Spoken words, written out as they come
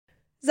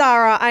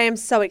Zara, I am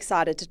so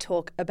excited to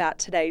talk about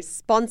today's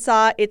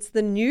sponsor. It's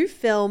the new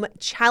film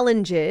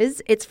Challenges.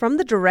 It's from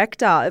the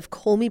director of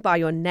Call Me By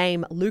Your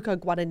Name, Luca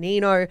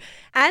Guadagnino,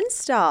 and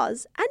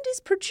stars and is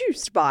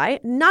produced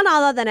by none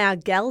other than our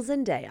gal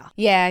Zendaya.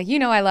 Yeah, you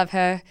know I love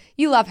her.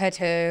 You love her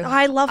too.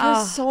 I love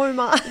her so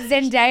much.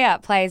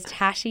 Zendaya plays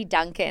Tashi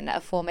Duncan,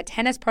 a former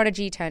tennis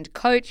prodigy turned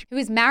coach who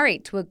is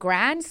married to a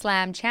Grand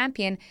Slam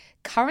champion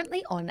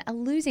currently on a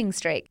losing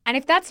streak. And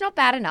if that's not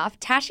bad enough,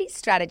 Tashi's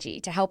strategy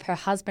to help her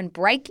husband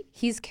break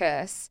his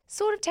curse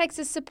sort of takes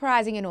a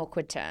surprising and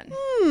awkward turn.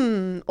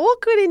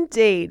 Awkward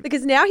indeed,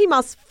 because now he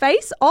must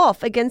face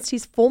off against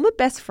his former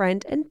best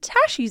friend and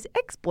Tashi's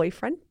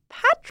ex-boyfriend,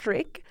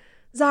 Patrick.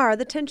 Zara,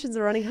 the tensions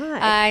are running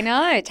high. I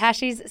know.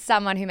 Tashi's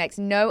someone who makes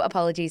no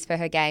apologies for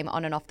her game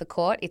on and off the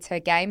court. It's her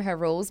game, her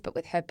rules, but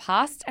with her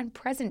past and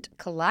present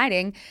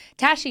colliding,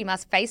 Tashi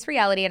must face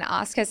reality and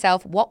ask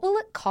herself, what will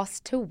it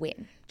cost to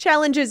win?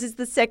 Challenges is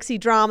the sexy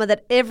drama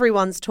that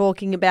everyone's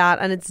talking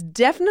about, and it's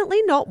definitely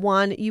not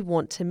one you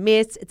want to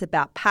miss. It's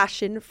about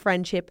passion,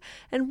 friendship,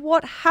 and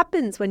what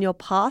happens when your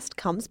past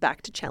comes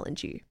back to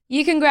challenge you.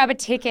 You can grab a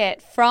ticket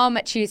from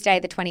Tuesday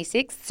the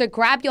 26th, so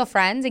grab your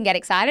friends and get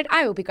excited.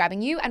 I will be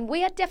grabbing you, and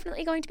we are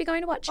definitely going to be going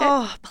to watch it.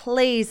 Oh,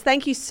 please.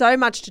 Thank you so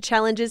much to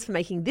Challenges for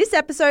making this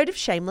episode of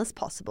Shameless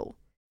possible.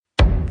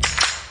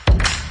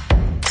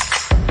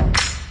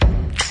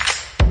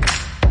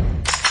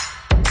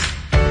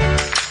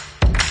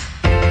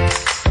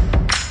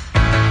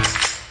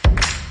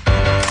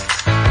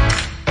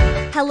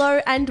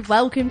 Hello and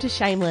welcome to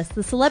Shameless,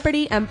 the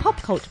celebrity and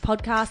pop culture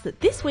podcast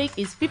that this week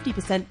is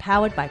 50%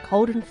 powered by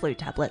cold and flu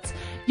tablets.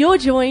 You're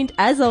joined,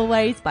 as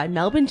always, by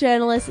Melbourne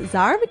journalists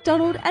Zara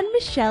McDonald and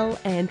Michelle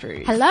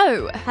Andrews.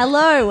 Hello.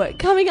 Hello.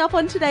 Coming up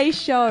on today's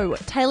show,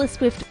 Taylor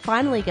Swift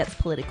finally gets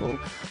political,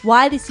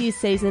 why this year's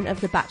season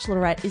of The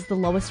Bachelorette is the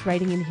lowest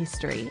rating in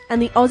history,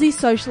 and the Aussie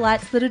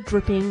socialites that are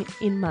dripping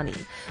in money.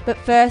 But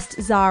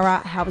first, Zara,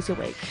 how was your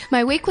week?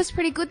 My week was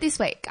pretty good this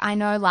week. I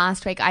know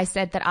last week I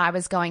said that I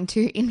was going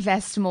to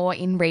invest more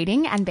in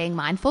reading and being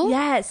mindful.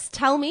 Yes.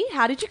 Tell me,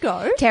 how did you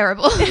go?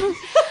 Terrible.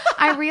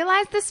 I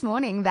realised this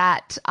morning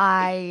that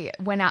I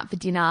went out for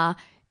dinner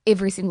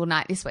every single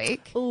night this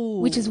week,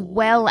 which is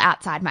well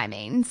outside my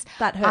means.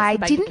 That hurts I the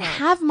bank didn't account.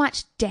 have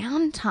much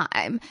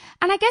downtime,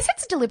 and I guess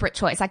it's a deliberate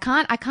choice. I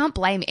can't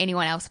blame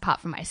anyone else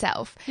apart from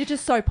myself. You're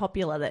just so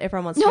popular that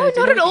everyone wants to No, go to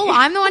not dinner at with all. you.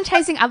 I'm the one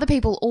chasing other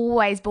people,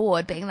 always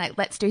bored, being like,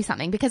 let's do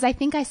something. Because I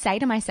think I say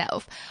to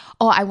myself,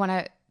 oh, I want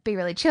to be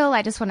really chill.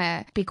 I just want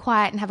to be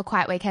quiet and have a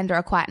quiet weekend or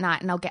a quiet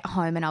night, and I'll get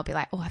home and I'll be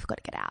like, oh, I've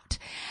got to get out.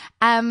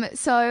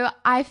 So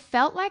I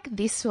felt like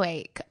this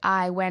week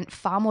I went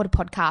far more to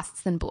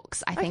podcasts than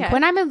books. I think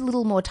when I'm a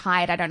little more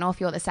tired, I don't know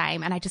if you're the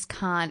same, and I just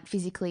can't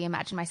physically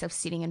imagine myself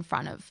sitting in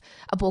front of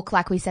a book.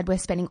 Like we said, we're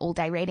spending all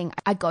day reading.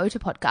 I go to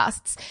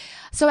podcasts.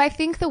 So I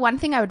think the one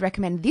thing I would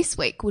recommend this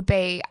week would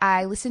be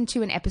I listened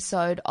to an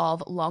episode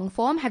of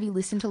Longform. Have you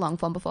listened to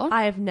Longform before?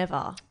 I have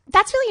never.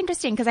 That's really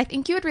interesting because I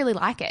think you would really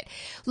like it.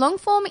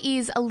 Longform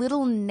is a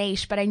little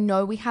niche, but I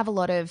know we have a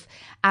lot of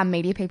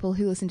media people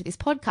who listen to this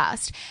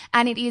podcast,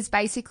 and it is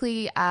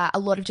basically a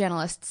lot of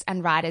journalists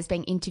and writers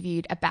being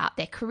interviewed about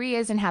their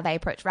careers and how they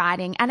approach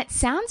writing. And it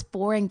sounds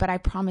boring, but I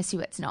promise you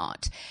it's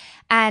not.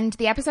 And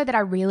the episode that I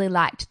really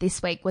liked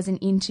this week was an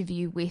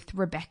interview with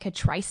Rebecca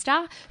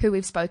Traister, who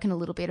we've spoken a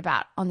little bit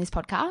about on this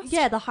podcast.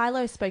 Yeah, the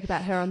Hilo spoke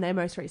about her on their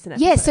most recent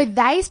episode. Yeah, so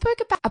they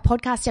spoke about a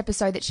podcast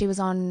episode that she was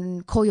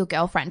on, Call Your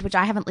Girlfriend, which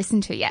I haven't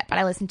listened to yet, but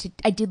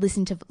I did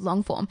listen to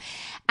Longform.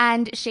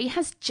 And she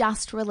has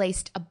just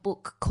released a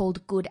book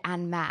called Good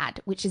and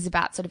Mad, which is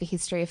about sort of a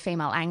history of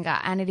female anger.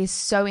 And it is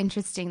so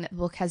interesting that the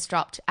book has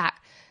dropped at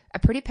a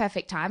pretty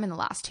perfect time in the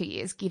last 2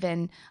 years,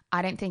 given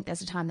I don't think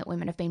there's a time that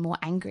women have been more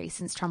angry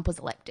since Trump was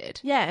elected.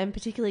 Yeah, and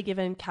particularly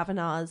given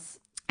Kavanaugh's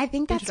I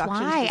think that's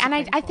why. And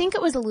I think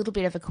it was a little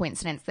bit of a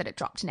coincidence that it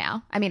dropped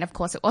now. I mean, of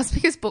course it was,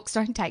 because books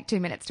don't take 2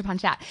 minutes to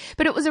punch out.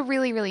 But it was a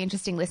really, really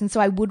interesting listen. So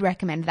I would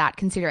recommend that,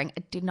 considering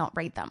I did not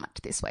read that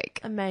much this week.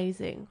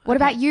 Amazing. What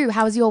about you?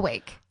 How was your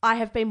week? I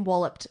have been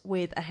walloped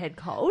with a head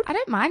cold. I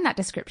don't mind that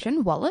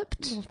description.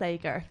 Walloped. Well, there you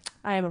go.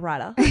 I am a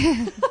writer.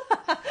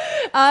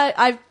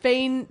 I've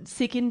been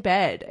sick in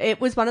bed.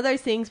 It was one of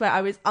those things where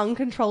I was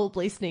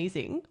uncontrollably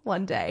sneezing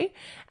one day,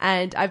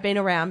 and I've been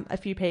around a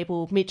few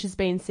people. Mitch has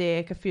been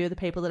sick. A few of the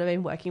people that I've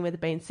been working with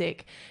have been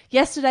sick.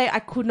 Yesterday, I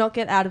could not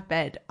get out of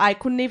bed. I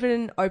couldn't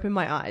even open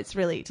my eyes,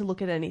 really, to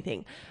look at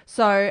anything.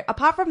 So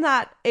apart from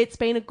that, it's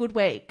been a good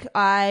week.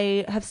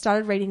 I have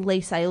started reading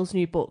Lee Sales'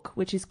 new book,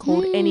 which is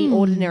called Any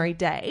Ordinary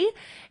Day.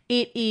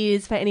 It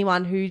is, for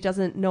anyone who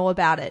doesn't know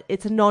about it,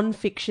 it's a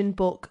non-fiction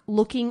book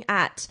looking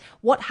at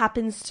what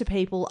happens to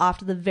people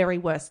after the very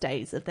worst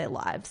days of their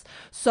lives.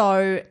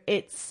 So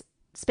it's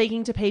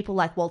speaking to people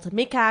like Walter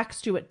Mikac,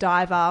 Stuart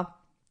Diver,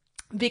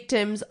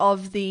 victims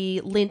of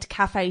the Lindt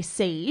Cafe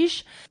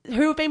siege,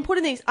 who have been put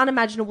in these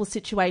unimaginable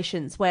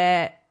situations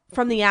where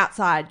from the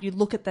outside you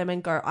look at them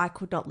and go, I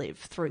could not live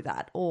through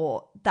that,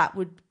 or that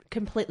would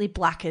completely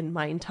blacken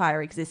my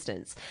entire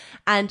existence.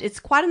 And it's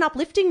quite an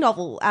uplifting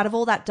novel. Out of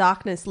all that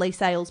darkness, Lee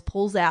Sales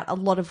pulls out a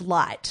lot of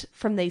light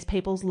from these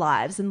people's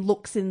lives and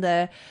looks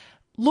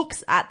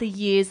at the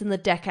years and the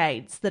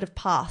decades that have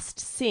passed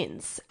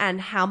since,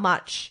 and how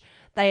much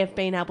they have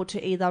been able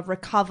to either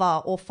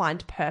recover or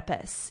find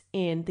purpose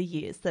in the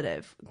years that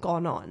have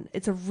gone on.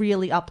 It's a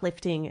really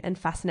uplifting and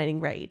fascinating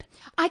read.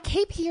 I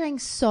keep hearing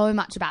so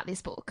much about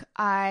this book.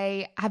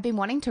 I have been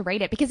wanting to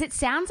read it because it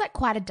sounds like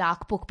quite a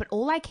dark book, but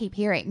all I keep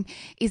hearing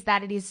is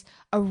that it is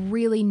a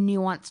really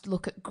nuanced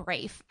look at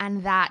grief,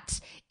 and that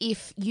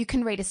if you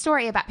can read a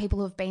story about people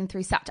who have been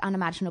through such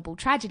unimaginable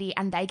tragedy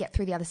and they get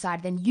through the other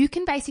side, then you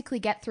can basically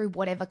get through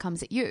whatever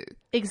comes at you.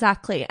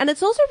 Exactly. And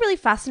it's also really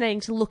fascinating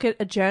to look at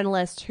a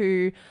journalist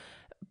who,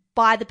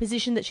 by the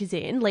position that she's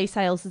in, Lee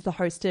Sales is the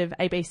host of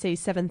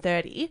ABC's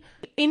 7:30,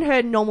 in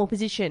her normal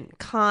position,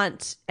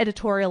 can't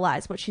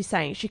editorialize what she's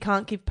saying. She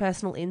can't give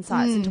personal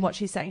insights into what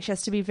she's saying. She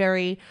has to be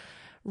very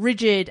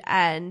rigid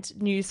and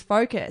news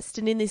focused.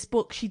 And in this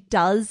book, she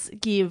does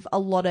give a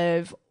lot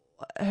of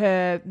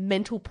her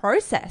mental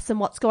process and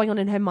what's going on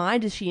in her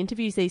mind as she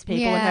interviews these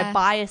people, and her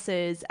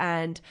biases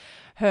and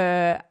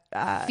her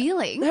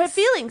feelings. Her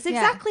feelings,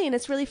 exactly. Yeah. And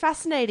it's really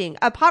fascinating.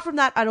 Apart from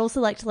that, I'd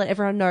also like to let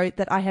everyone know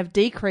that I have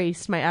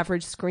decreased my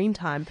average screen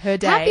time per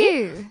day. Have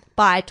you?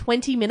 By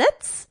 20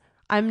 minutes.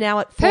 I'm now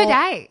at 4 per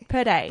day.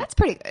 Per day. That's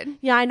pretty good.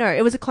 Yeah, I know.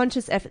 It was a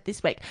conscious effort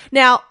this week.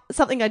 Now,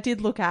 something I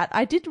did look at,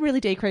 I did really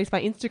decrease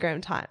my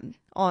Instagram time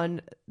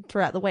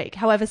throughout the week.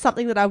 However,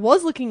 something that I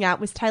was looking at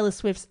was Taylor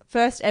Swift's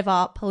first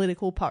ever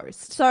political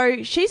post.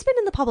 So she's been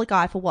in the public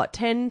eye for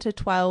 10 to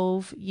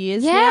 12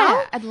 years now?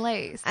 Yeah, at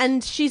least.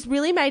 And she's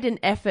really made an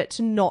effort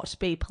to not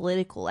be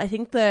political. I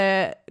think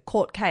the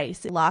court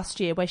case last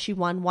year where she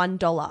won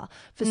 $1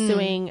 for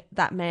suing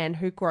that man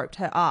who groped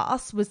her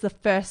ass was the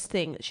first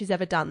thing that she's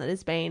ever done that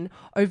has been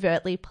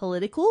overtly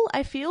political,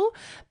 I feel.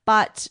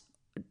 But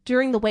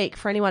during the week,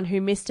 for anyone who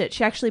missed it,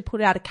 she actually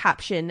put out a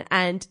caption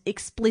and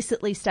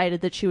explicitly stated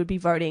that she would be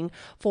voting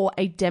for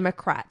a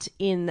Democrat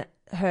in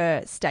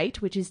her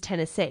state, which is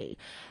Tennessee.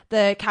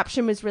 The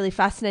caption was really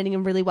fascinating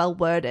and really well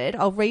worded.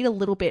 I'll read a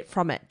little bit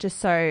from it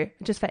just for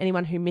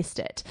anyone who missed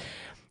it.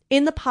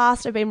 In the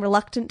past, I've been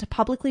reluctant to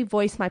publicly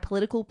voice my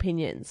political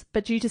opinions,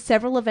 but due to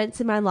several events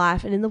in my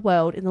life and in the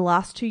world in the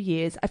last 2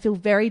 years, I feel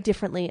very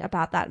differently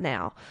about that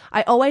now.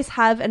 I always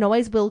have and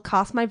always will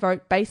cast my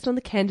vote based on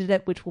the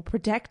candidate which will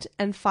protect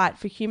and fight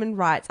for human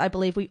rights I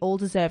believe we all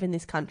deserve in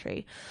this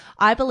country.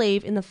 I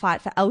believe in the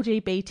fight for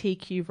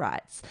LGBTQ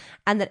rights,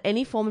 and that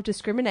any form of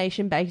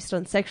discrimination based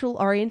on sexual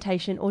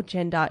orientation or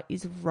gender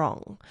is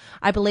wrong.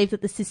 I believe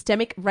that the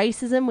systemic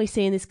racism we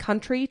see in this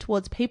country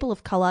towards people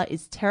of colour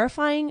is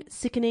terrifying,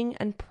 sickening,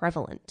 and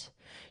prevalent.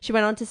 She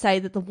went on to say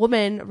that the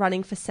woman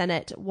running for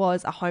Senate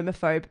was a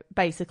homophobe,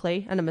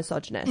 basically, and a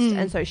misogynist.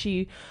 And so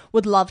she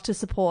would love to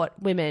support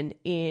women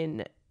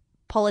in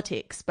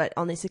politics, but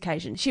on this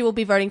occasion, she will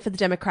be voting for the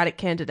Democratic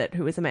candidate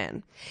who is a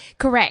man.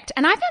 Correct.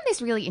 And I found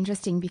this really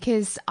interesting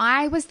because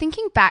I was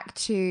thinking back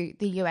to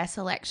the US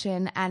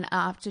election and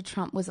after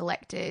Trump was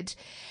elected,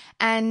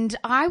 and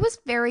I was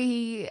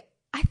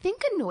I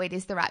think annoyed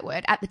is the right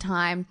word at the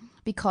time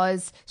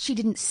because she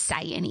didn't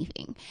say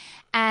anything.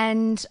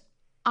 And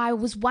I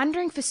was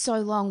wondering for so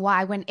long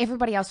why, when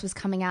everybody else was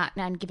coming out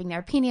and giving their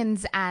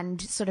opinions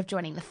and sort of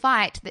joining the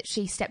fight, that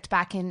she stepped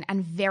back and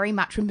very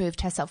much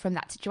removed herself from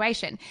that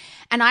situation.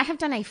 And I have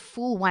done a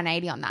full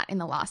 180 on that in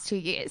the last 2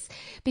 years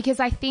because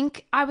I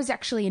think I was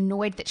actually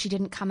annoyed that she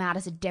didn't come out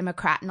as a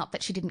Democrat, not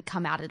that she didn't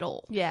come out at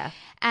all. Yeah.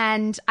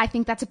 And I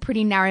think that's a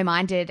pretty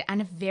narrow-minded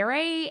and a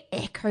very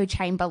echo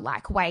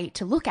chamber-like way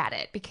to look at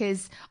it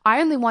because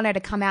I only want her to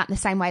come out in the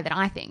same way that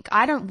I think.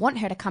 I don't want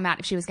her to come out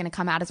if she was going to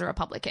come out as a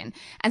Republican.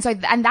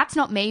 And that's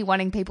not me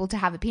wanting people to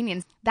have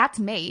opinions. That's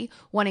me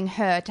wanting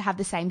her to have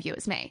the same view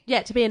as me.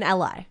 Yeah, to be an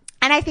ally.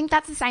 And I think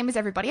that's the same as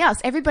everybody else.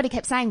 Everybody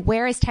kept saying,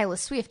 where is Taylor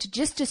Swift?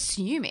 Just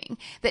assuming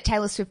that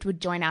Taylor Swift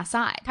would join our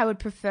side. I would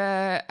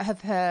prefer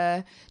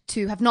her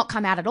to have not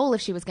come out at all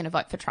if she was going to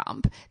vote for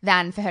Trump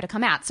than for her to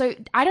come out. So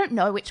I don't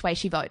know which way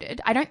she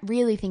voted. I don't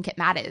really think it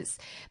matters.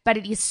 But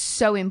it is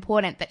so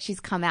important that she's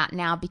come out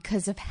now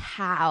because of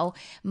how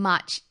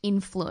much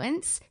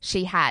influence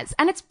she has.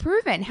 And it's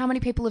proven how many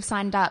people have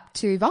signed up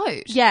to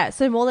vote. Yeah,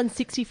 so more than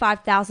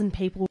 65,000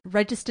 people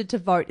registered to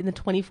vote in the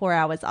 24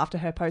 hours after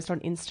her post on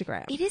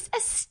Instagram. It is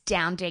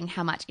astounding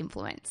how much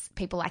influence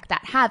people like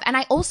that have. And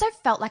I also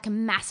felt like a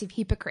massive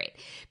hypocrite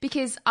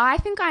because I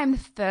think I am the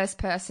first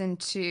person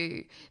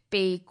to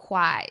be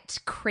quite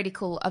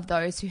critical of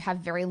those who have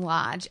very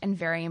large and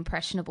very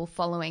impressionable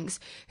followings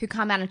who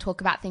come out and talk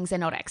about things they're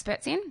not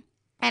experts in.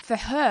 And for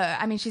her,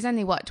 I mean, she's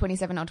only,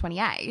 27 or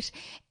 28?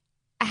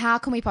 How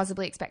can we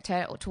possibly expect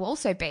her to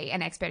also be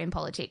an expert in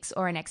politics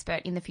or an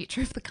expert in the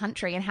future of the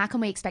country? And how can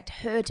we expect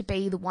her to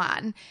be the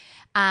one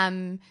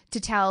to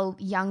tell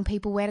young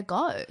people where to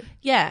go?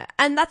 Yeah,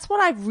 and that's what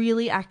I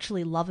really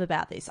actually love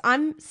about this.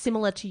 I'm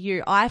similar to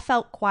you. I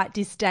felt quite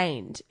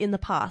disdained in the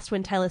past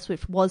when Taylor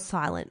Swift was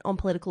silent on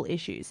political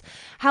issues.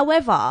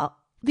 However,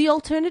 The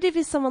alternative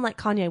is someone like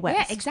Kanye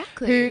West. Yeah,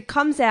 exactly. Who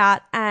comes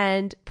out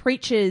and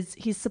preaches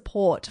his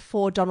support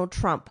for Donald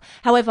Trump.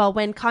 However,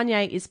 when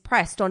Kanye is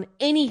pressed on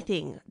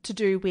anything to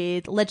do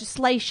with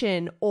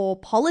legislation or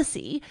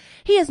policy,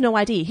 he has no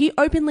idea. He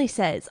openly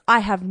says, I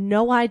have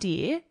no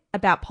idea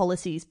about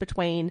policies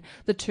between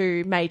the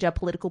two major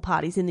political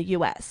parties in the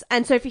US.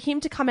 And so for him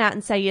to come out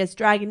and say he has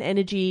dragon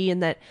energy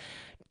and that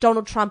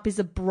Donald Trump is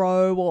a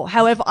bro, or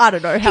however, I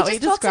don't know how he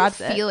describes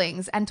talks of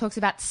feelings and talks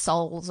about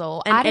souls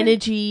or and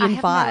energy and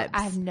vibes.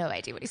 I have no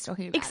idea what he's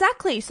talking about.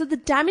 Exactly. So the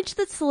damage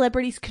that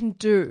celebrities can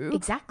do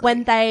Exactly.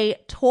 when they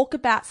talk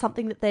about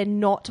something that they're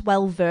not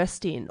well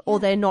versed in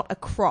or they're not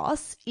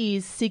across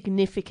is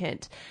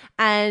significant.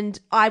 And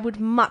I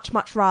would much,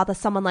 much rather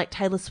someone like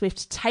Taylor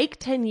Swift take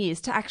 10 years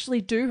to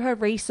actually do her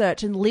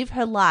research and live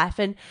her life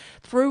and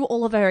through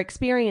all of her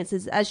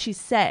experiences, as she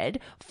said,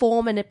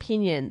 form an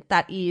opinion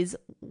that is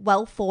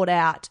well thought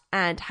out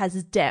and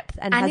has depth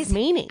and has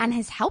meaning. And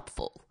is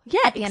helpful.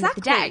 Yeah, at the end of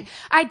the day.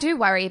 I do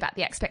worry about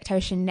the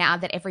expectation now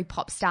that every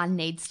pop star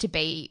needs to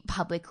be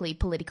publicly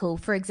political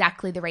for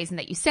exactly the reason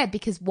that you said,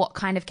 because what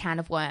kind of can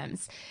of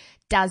worms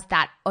does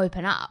that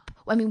open up?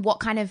 I mean,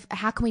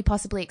 how can we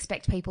possibly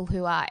expect people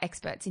who are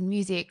experts in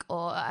music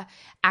or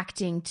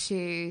acting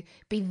to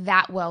be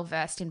that well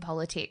versed in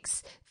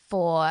politics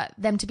for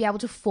them to be able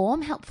to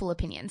form helpful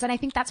opinions? And I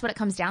think that's what it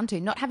comes down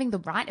to, not having the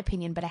right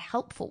opinion, but a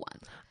helpful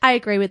one. I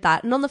agree with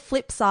that. And on the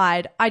flip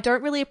side, I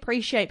don't really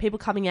appreciate people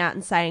coming out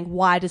and saying,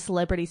 why do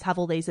celebrities have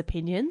all these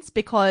opinions?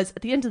 Because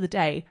at the end of the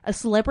day, a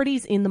celebrity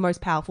is in the most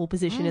powerful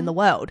position in the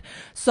world.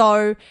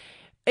 So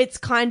it's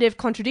kind of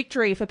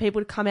contradictory for people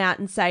to come out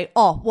and say,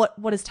 oh,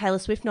 what does Taylor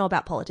Swift know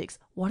about politics?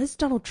 What does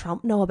Donald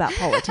Trump know about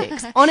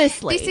politics?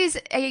 Honestly. This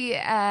is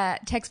a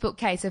textbook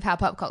case of how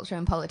pop culture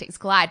and politics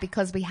collide,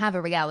 because we have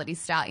a reality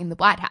star in the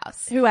White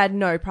House who had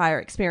no prior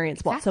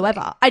experience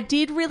whatsoever. I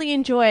did really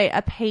enjoy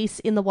a piece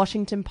in the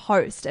Washington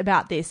Post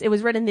about this. It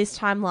was written this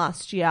time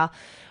last year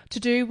to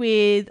do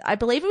with, I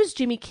believe it was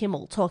Jimmy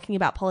Kimmel talking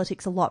about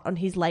politics a lot on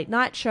his late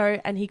night show,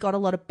 and he got a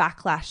lot of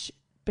backlash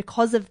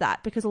because of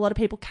that, because a lot of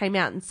people came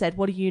out and said,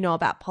 what do you know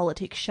about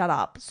politics? Shut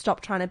up.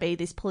 Stop trying to be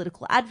this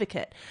political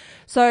advocate.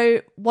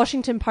 So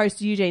Washington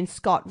Post Eugene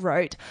Scott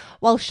wrote,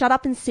 while shut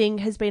up and sing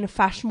has been a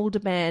fashionable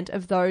demand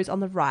of those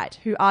on the right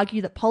who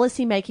argue that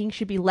policy making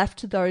should be left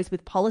to those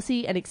with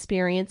policy and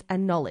experience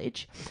and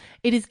knowledge,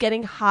 it is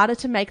getting harder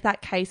to make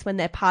that case when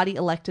their party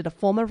elected a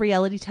former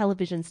reality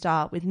television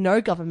star with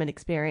no government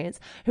experience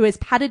who has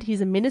padded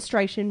his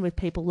administration with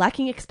people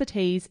lacking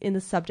expertise in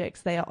the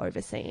subjects they are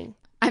overseeing.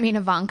 I mean,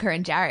 Ivanka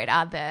and Jared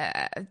are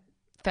the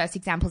first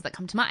examples that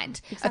come to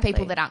mind of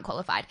people that aren't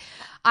qualified.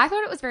 I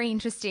thought it was very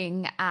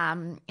interesting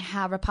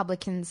how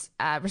Republicans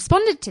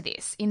responded to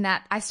this, in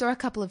that I saw a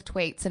couple of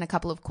tweets and a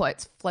couple of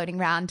quotes floating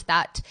around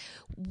that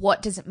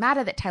what does it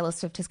matter that Taylor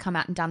Swift has come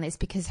out and done this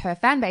because her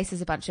fan base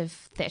is a bunch of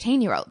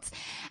 13-year-olds.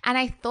 And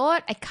I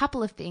thought a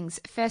couple of things.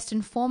 First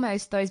and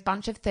foremost, those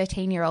bunch of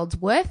 13-year-olds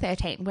were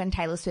 13 when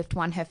Taylor Swift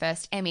won her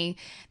first Emmy.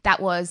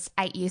 That was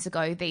 8 years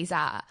ago. These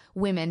are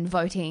women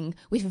voting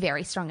with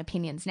very strong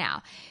opinions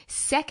now.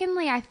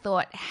 Secondly, I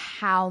thought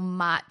how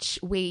much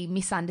we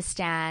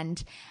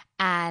misunderstand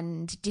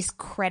and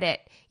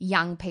discredit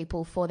young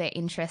people for their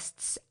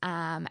interests,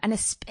 and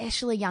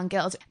especially young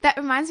girls. That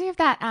reminds me of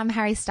that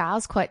Harry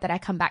Styles quote that I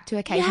come back to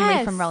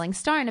occasionally from Rolling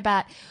Stone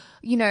about,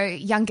 you know,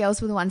 young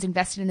girls were the ones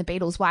invested in the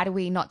Beatles. Why do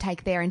we not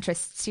take their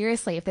interests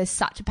seriously if there's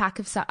such a pack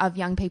of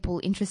young people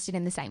interested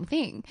in the same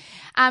thing?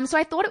 So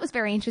I thought it was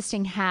very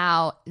interesting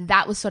how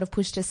that was sort of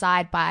pushed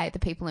aside by the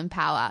people in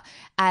power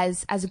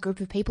as a group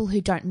of people who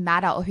don't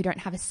matter or who don't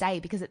have a say,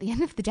 because at the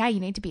end of the day, you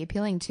need to be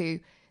appealing to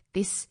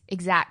this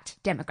exact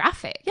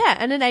demographic. Yeah,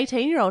 and an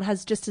 18-year-old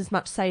has just as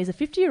much say as a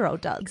 50-year-old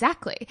does.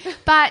 Exactly.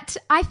 But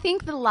I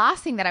think the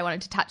last thing that I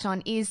wanted to touch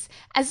on is,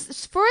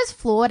 as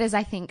flawed as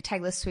I think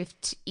Taylor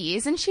Swift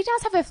is, and she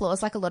does have her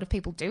flaws like a lot of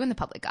people do in the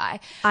public eye.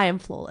 I am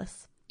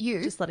flawless.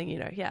 You? Just letting you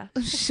know, yeah.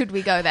 Should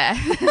we go there?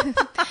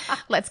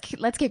 Let's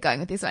keep going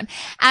with this one.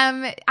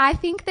 I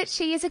think that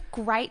she is a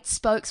great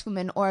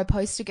spokeswoman or a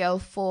poster girl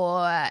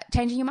for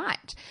changing your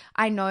mind.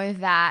 I know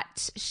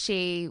that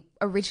she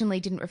originally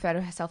didn't refer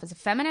to herself as a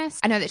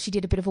feminist. I know that she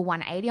did a bit of a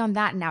 180 on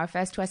that and now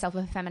refers to herself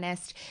as a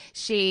feminist.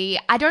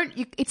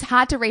 It's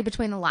hard to read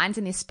between the lines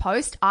in this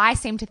post. I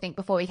seem to think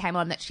before we came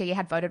on that she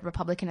had voted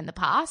Republican in the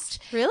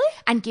past. Really?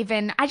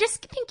 And I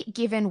just think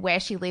given where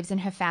she lives in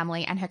her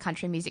family and her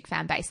country music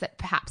fan base, that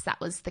perhaps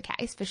that was the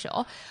case for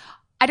sure.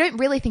 I don't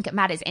really think it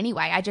matters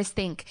anyway. I just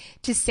think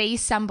to see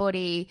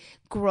somebody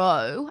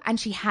grow, and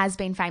she has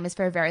been famous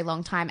for a very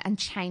long time, and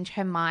change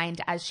her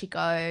mind as she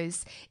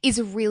goes is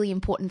a really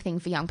important thing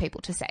for young people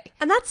to see.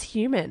 And that's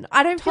human.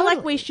 I don't feel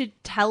like we should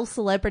tell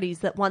celebrities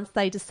that once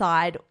they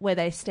decide where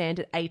they stand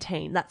at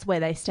 18, that's where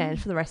they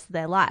stand for the rest of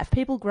their life.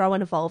 People grow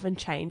and evolve and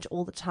change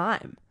all the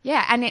time.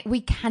 Yeah, and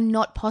we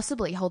cannot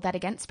possibly hold that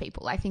against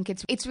people. I think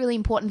it's really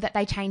important that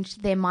they change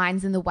their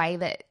minds in the way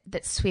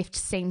that Swift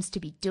seems to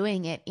be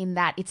doing it, in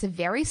that it's a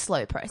very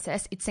slow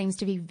process. It seems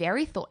to be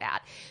very thought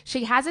out.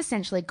 She has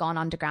essentially gone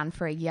underground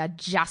for a year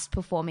just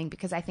performing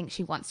because I think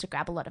she wants to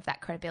grab a lot of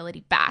that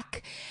credibility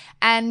back.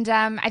 And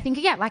I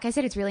think, yeah, like I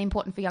said, it's really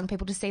important for young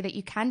people to see that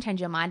you can change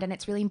your mind, and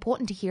it's really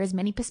important to hear as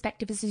many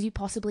perspectives as you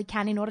possibly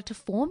can in order to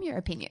form your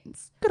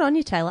opinions. Good on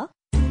you, Taylor.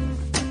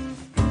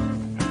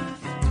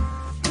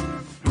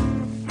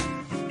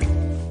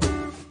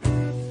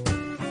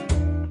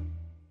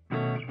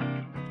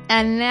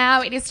 And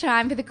now it is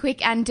time for the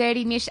quick and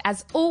dirty Mish.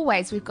 As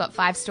always, we've got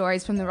 5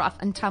 stories from the rough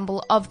and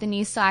tumble of the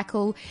news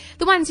cycle,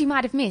 the ones you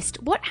might have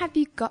missed. What have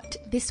you got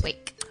this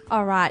week?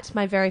 All right,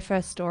 my very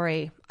first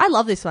story. I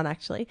love this one,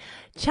 actually.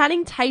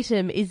 Channing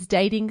Tatum is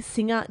dating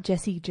singer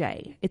Jessie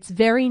J. It's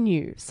very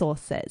new,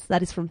 source says.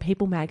 That is from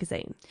People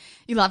magazine.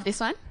 You love this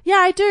one? Yeah,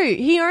 I do.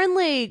 He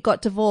only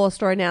got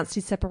divorced or announced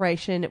his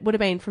separation. It would have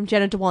been from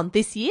Jenna Dewan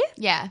this year.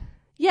 Yeah.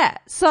 Yeah,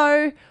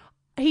 so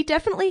he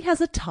definitely has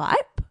a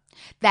type.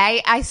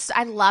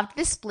 I loved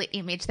the split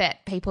image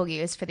that people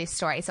used for this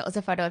story. So it was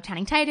a photo of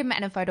Channing Tatum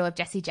and a photo of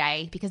Jessie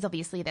J, because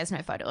obviously there's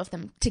no photo of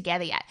them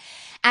together yet.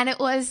 And it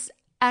was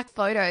a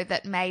photo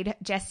that made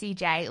Jessie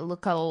J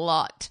look a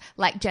lot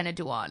like Jenna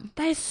Dewan.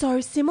 They're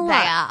so similar. They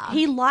are.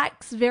 He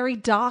likes very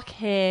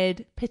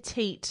dark-haired,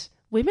 petite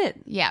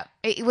women. Yeah,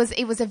 it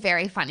was a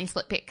very funny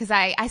split pic because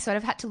I sort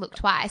of had to look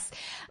twice.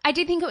 I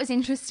did think it was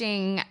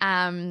interesting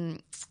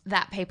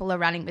that people are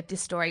running with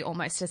this story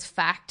almost as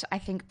fact. I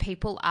think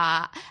people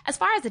are, as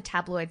far as the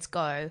tabloids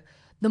go,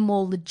 the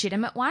more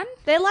legitimate one.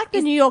 They're like the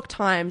New York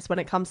Times when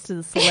it comes to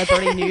the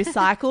celebrity news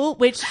cycle,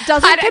 which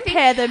doesn't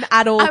compare them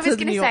at all to the New York Times. I was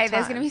going to say,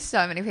 there's going to be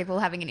so many people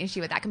having an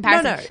issue with that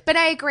comparison. No. But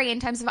I agree in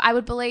terms of, I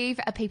would believe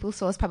a People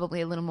source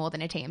probably a little more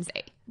than a TMZ.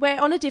 We're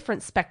on a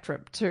different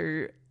spectrum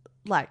to,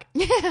 like...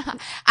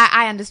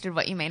 I understood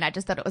what you mean. I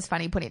just thought it was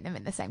funny putting them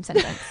in the same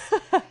sentence.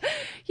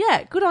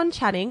 Yeah, good on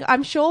Channing.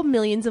 I'm sure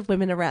millions of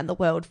women around the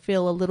world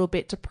feel a little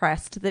bit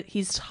depressed that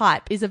his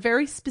type is a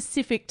very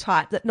specific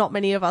type that not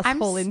many of us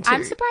fall into.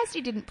 I'm surprised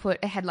he didn't put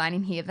a headline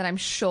in here that I'm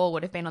sure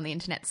would have been on the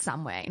internet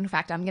somewhere. In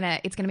fact,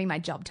 it's gonna be my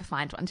job to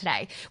find one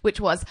today,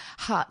 which was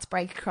 "Hearts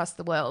break across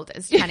the world"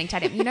 as Channing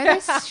Tatum. You know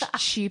those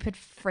stupid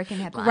freaking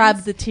headlines?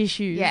 Grab the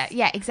tissues.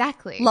 Yeah,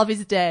 exactly. Love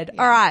is dead.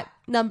 Yeah. All right.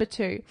 Number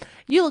 2,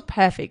 you look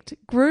perfect.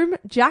 Groom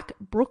Jack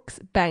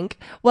Brooksbank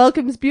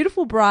welcomes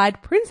beautiful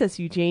bride Princess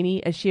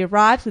Eugenie as she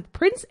arrives with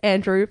Prince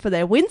Andrew for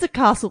their Windsor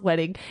Castle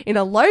wedding in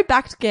a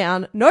low-backed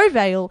gown, no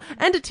veil,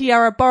 and a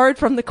tiara borrowed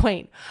from the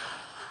Queen.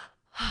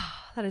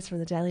 That is from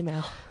the Daily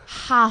Mail.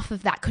 Half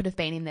of that could have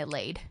been in their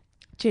lead.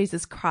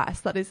 Jesus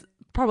Christ, that is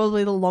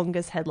probably the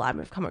longest headline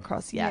we've come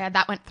across yet. Yeah,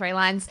 that went 3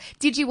 lines.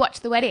 Did you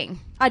watch the wedding?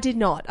 I did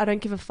not. I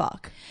don't give a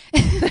fuck.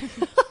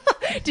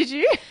 Did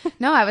you?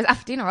 No, I was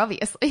after dinner,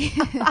 obviously.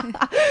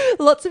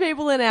 Lots of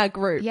people in our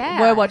group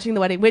were watching the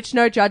wedding, which,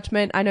 no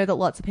judgment. I know that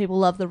lots of people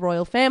love the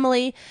royal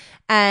family,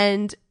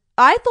 and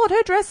I thought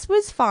her dress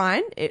was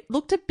fine. It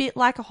looked a bit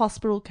like a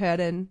hospital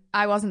curtain.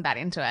 I wasn't that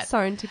into it.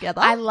 Sewn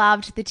together. I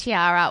loved the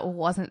tiara,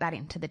 wasn't that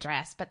into the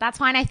dress, but that's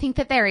fine. I think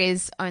that there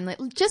is only,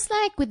 just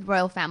like with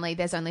royal family,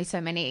 there's only so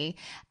many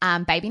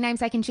baby names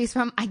they can choose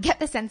from. I get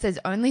the sense there's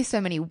only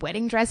so many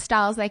wedding dress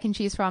styles they can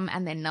choose from,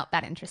 and they're not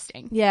that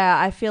interesting. Yeah,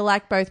 I feel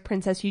like both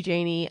Princess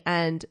Eugenie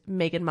and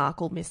Meghan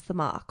Markle missed the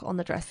mark on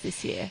the dress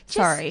this year.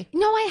 Sorry.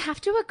 No, I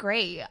have to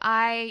agree.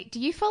 Do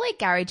you follow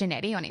Gary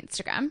Janetti on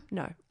Instagram?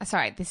 No.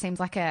 Sorry, this seems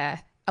like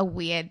a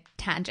weird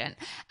tangent.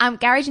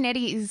 Gary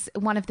Janetti is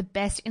one of the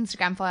best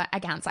Instagram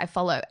accounts I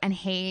follow, and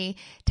he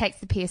takes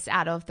the piss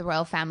out of the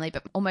royal family,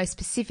 but almost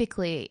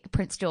specifically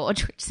Prince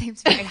George, which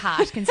seems very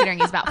harsh considering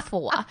he's about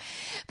 4.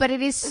 But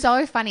it is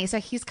so funny. So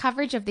his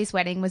coverage of this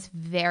wedding was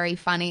very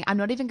funny. I'm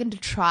not even going to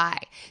try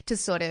to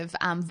sort of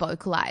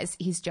vocalize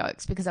his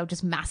jokes because I'll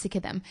just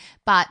massacre them.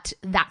 But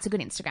that's a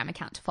good Instagram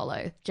account to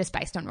follow just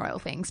based on royal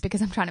things,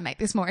 because I'm trying to make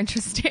this more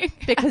interesting.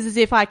 Because as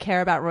if I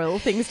care about royal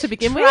things to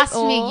begin with. Trust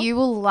me, you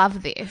will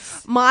love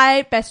this.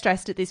 My best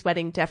dressed at this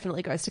wedding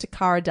definitely goes to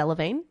Cara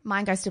Delevingne.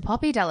 Mine goes to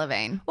Poppy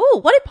Delevingne. Oh,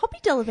 what did Poppy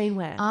Delevingne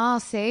wear? Oh,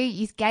 see,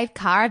 you gave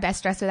Cara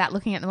best dress without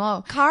looking at them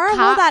all. Cara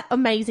wore that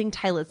amazing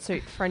tailored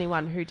suit for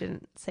anyone who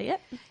didn't see it.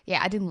 Yeah,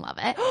 I didn't love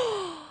it.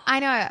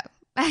 I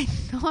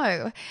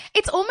know.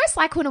 It's almost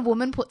like when a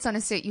woman puts on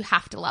a suit, you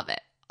have to love it.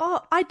 Oh,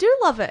 I do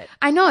love it.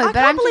 I know, I but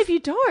can't believe you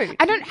don't.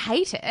 I don't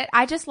hate it.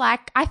 I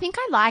think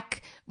I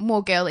like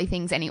more girly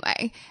things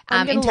anyway,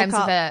 in terms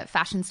of a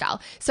fashion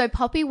style. So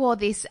Poppy wore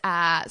this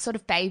sort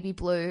of baby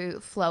blue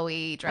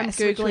flowy dress. I'm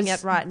Googling which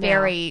was it right now.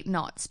 Very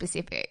not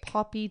specific.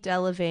 Poppy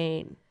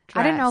Delevingne dress.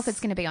 I don't know if it's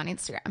going to be on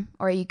Instagram,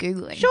 or are you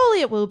Googling?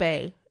 Surely it will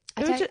be.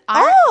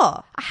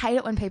 I hate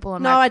it when people are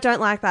No, I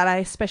don't like that. I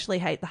especially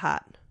hate the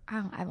hat.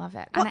 Oh, I love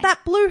it. What,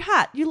 that blue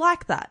hat? You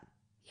like that?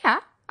 Yeah.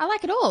 I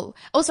like it all.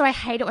 Also, I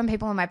hate it when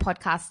people on my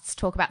podcasts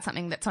talk about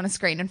something that's on a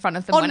screen in front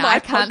of them when I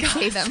can't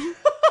see them.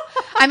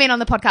 I mean, on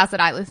the podcast that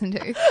I listen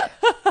to.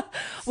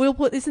 We'll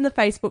put this in the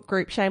Facebook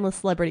group, Shameless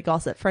Celebrity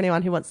Gossip, for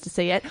anyone who wants to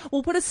see it.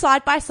 We'll put a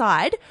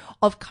side-by-side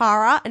of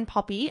Cara and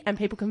Poppy, and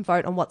people can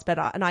vote on what's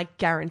better, and I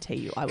guarantee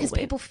you I will win. Because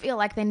people feel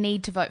like they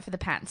need to vote for the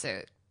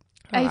pantsuit.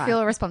 I right. feel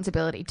a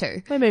responsibility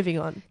too. We're moving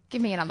on.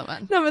 Give me another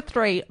one. Number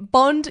 3,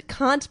 Bond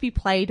can't be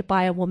played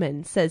by a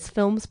woman, says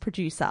film's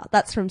producer.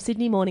 That's from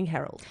Sydney Morning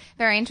Herald.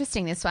 Very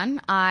interesting, this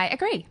one. I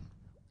agree.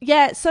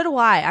 Yeah, so do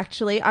I,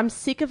 actually. I'm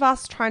sick of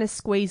us trying to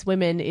squeeze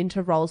women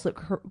into roles that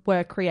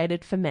were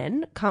created for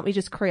men. Can't we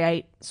just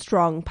create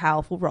strong,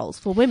 powerful roles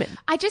for women?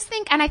 I just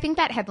think, and I think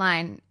that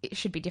headline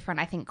should be different.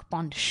 I think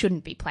Bond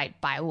shouldn't be played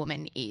by a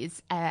woman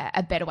is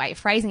a better way of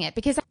phrasing it,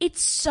 because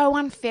it's so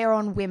unfair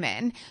on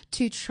women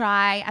to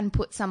try and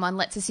put someone,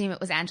 let's assume it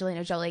was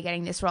Angelina Jolie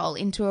getting this role,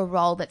 into a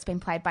role that's been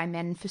played by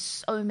men for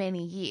so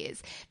many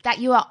years, that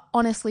you are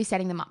honestly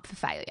setting them up for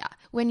failure.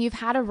 When you've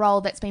had a role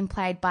that's been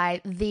played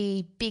by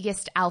the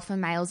biggest alpha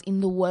males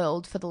in the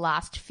world for the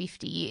last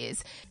 50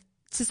 years,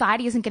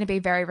 society isn't going to be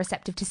very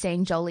receptive to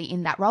seeing Jolie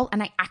in that role.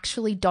 And I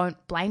actually don't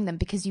blame them,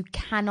 because you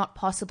cannot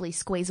possibly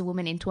squeeze a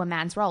woman into a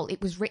man's role.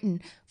 It was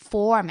written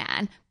for a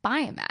man by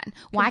a man.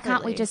 Why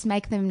can't we Completely. just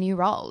make them new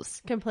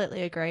roles?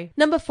 Completely agree.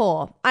 Number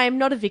 4, I am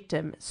not a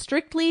victim.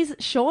 Strictly's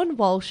Sean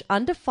Walsh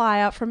under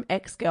fire from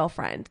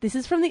ex-girlfriend. This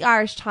is from the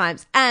Irish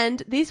Times,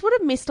 and this would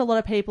have missed a lot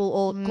of people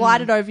or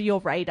glided over your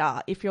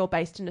radar if you're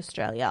based in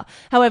Australia.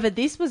 However,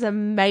 this was a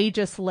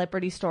major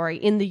celebrity story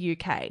in the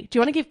UK. Do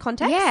you want to give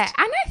context? Yeah,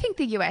 and I think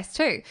the US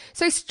too.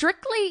 So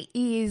Strictly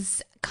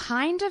is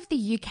kind of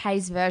the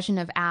UK's version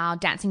of our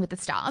Dancing with the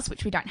Stars,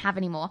 which we don't have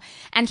anymore.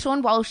 And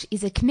Sean Walsh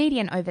is a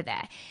comedian over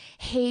there.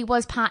 He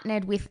was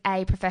partnered with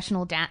a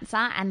professional dancer,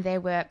 and there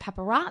were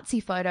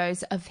paparazzi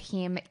photos of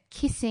him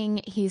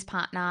kissing his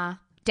partner,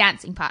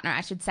 dancing partner,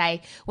 I should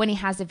say, when he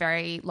has a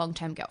very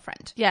long-term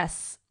girlfriend.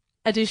 Yes.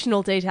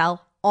 Additional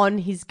detail on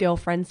his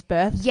girlfriend's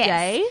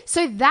birthday. Yes.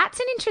 So that's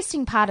an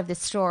interesting part of the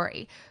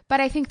story. But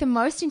I think the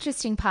most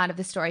interesting part of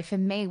the story for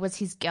me was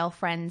his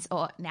girlfriend's,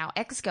 or now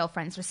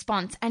ex-girlfriend's,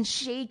 response. And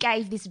she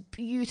gave this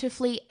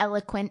beautifully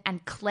eloquent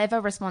and clever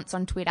response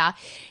on Twitter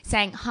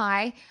saying,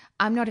 "Hi,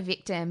 I'm not a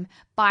victim.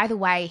 By the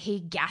way, he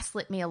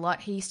gaslit me a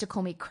lot. He used to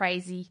call me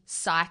crazy,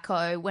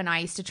 psycho when I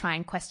used to try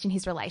and question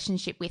his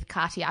relationship with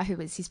Katia, who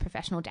was his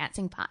professional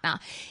dancing partner.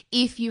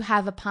 If you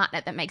have a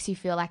partner that makes you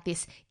feel like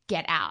this,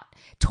 get out.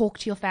 Talk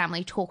to your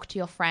family, talk to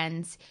your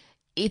friends.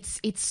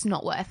 It's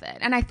not worth it."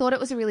 And I thought it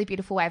was a really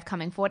beautiful way of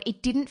coming forward.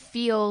 It didn't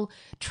feel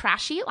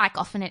trashy like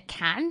often it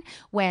can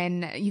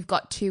when you've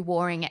got two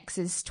warring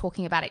exes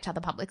talking about each other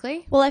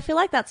publicly. Well, I feel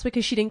like that's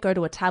because she didn't go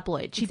to a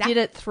tabloid. She Exactly.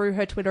 did it through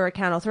her Twitter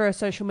account or through her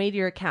social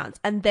media accounts,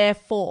 and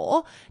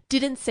therefore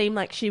didn't seem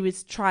like she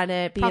was trying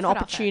to be an Profit off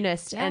it.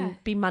 opportunist Yeah.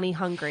 and be money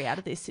hungry out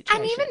of this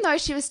situation. And even though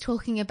she was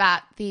talking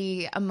about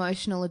the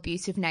emotional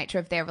abusive nature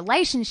of their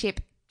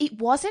relationship, it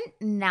wasn't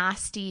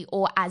nasty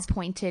or as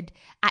pointed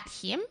at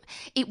him.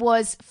 It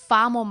was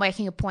far more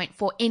making a point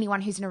for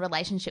anyone who's in a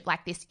relationship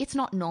like this. It's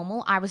not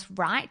normal. I was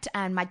right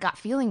and my gut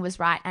feeling was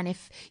right. And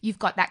if you've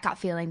got that gut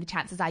feeling, the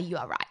chances are you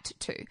are right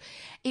too.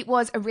 It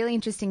was a really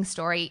interesting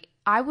story.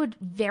 I would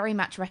very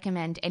much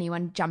recommend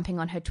anyone jumping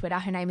on her Twitter.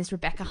 Her name is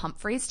Rebecca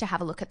Humphreys, to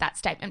have a look at that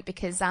statement,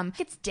 because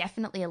it's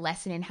definitely a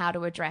lesson in how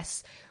to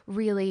address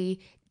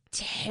really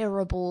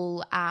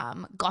terrible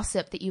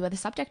gossip that you are the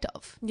subject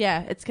of.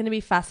 Yeah, it's going to be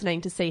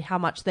fascinating to see how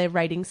much their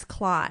ratings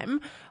climb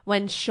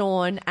when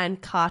Sean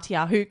and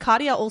Katia, who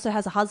Katia also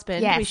has a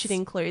husband, Yes. we should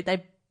include,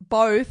 they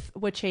both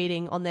were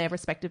cheating on their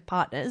respective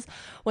partners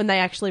when they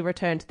actually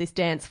returned to this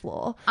dance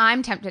floor.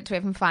 I'm tempted to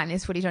even find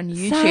this footage on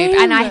YouTube, Same.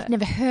 and I've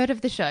never heard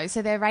of the show,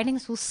 so their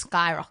ratings will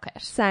skyrocket.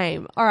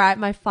 Same. All right,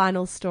 my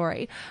final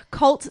story.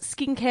 Cult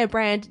skincare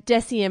brand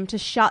Deciem to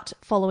shut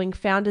following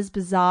founder's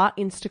bizarre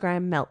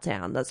Instagram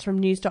meltdown. That's from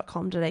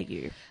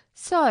news.com.au.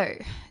 So,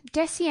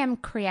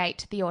 Deciem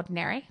create The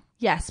Ordinary.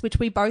 Yes, which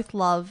we both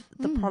love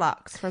the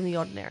products from The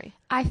Ordinary.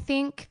 I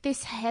think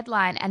this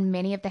headline and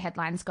many of the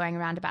headlines going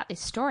around about this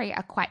story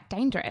are quite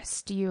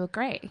dangerous. Do you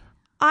agree?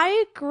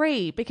 I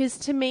agree, because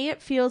to me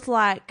it feels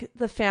like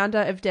the founder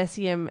of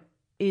Deciem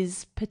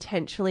is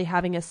potentially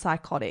having a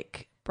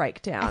psychotic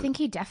breakdown. I think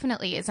he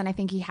definitely is, and I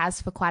think he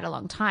has for quite a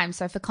long time.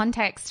 So for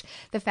context,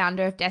 the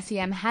founder of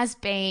Deciem has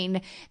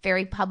been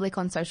very public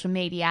on social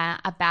media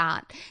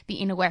about the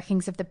inner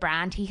workings of the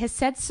brand. He has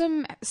said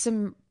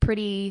some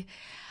pretty,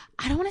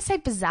 I don't want to say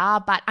bizarre,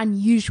 but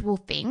unusual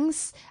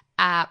things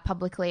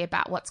publicly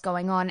about what's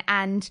going on.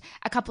 And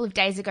a couple of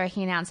days ago,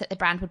 he announced that the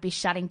brand would be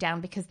shutting down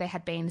because there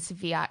had been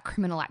severe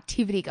criminal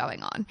activity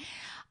going on.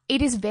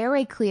 It is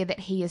very clear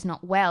that he is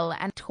not well,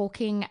 and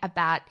talking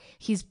about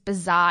his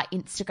bizarre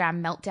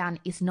Instagram meltdown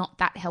is not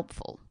that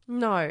helpful.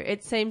 No,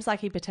 it seems like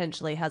he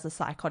potentially has a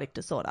psychotic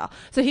disorder.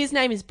 So his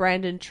name is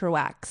Brandon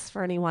Truax,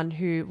 for anyone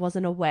who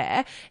wasn't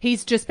aware.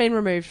 He's just been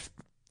removed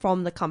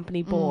from the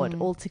company board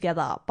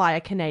altogether by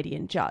a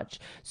Canadian judge.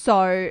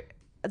 So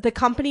the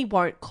company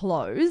won't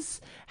close.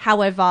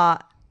 However,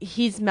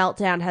 his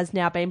meltdown has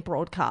now been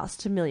broadcast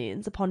to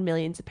millions upon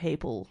millions of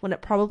people when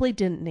it probably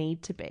didn't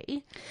need to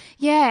be.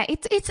 Yeah,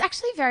 it's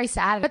actually very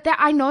sad. But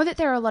I know that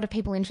there are a lot of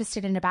people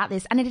interested in about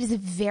this, and it is a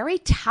very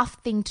tough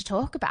thing to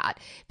talk about,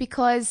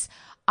 because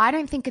I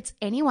don't think it's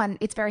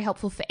very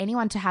helpful for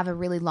anyone to have a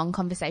really long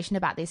conversation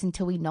about this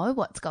until we know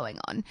what's going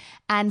on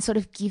and sort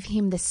of give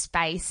him the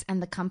space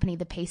and the company,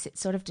 the peace it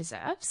sort of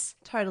deserves.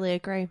 Totally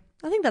agree.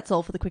 I think that's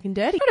all for the quick and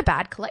dirty. What a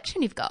bad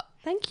collection you've got.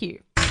 Thank you.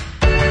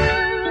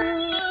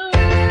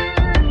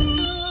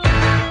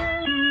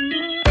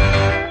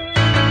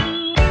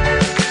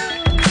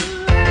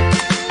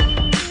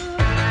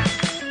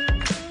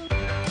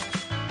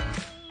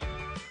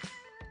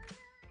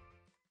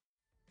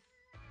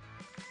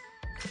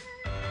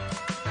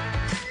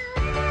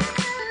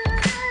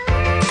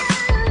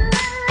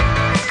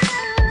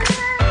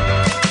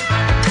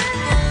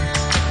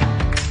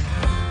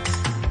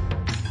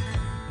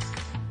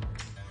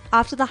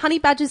 After the Honey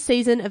Badgers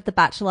season of The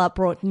Bachelor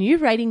brought new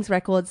ratings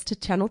records to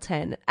Channel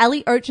 10,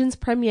 Ali Oetjen's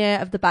premiere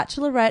of The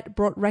Bachelorette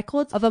brought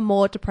records of a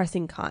more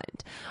depressing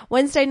kind.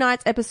 Wednesday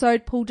night's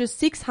episode pulled just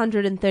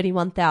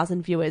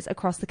 631,000 viewers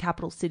across the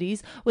capital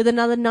cities, with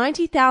another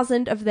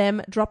 90,000 of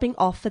them dropping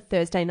off for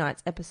Thursday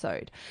night's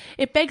episode.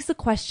 It begs the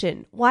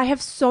question, why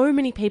have so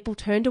many people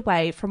turned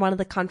away from one of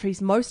the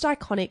country's most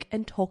iconic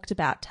and talked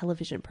about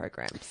television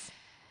programs?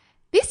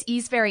 This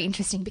is very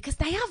interesting because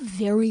they are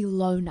very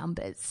low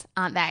numbers,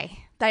 aren't they?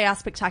 They are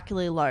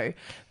spectacularly low.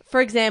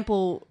 For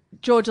example,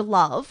 Georgia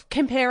Love,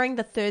 comparing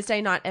the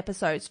Thursday night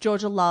episodes,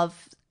 Georgia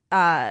Love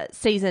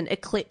season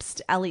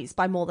eclipsed Ali's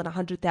by more than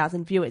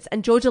 100,000 viewers.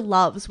 And Georgia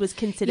Love's was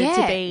considered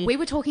to be... We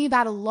were talking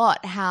about a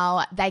lot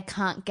how they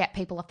can't get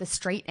people off the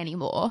street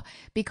anymore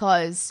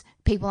because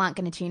people aren't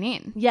going to tune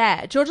in.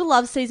 Yeah, Georgia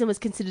Love's season was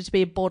considered to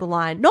be a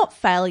borderline, not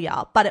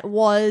failure, but it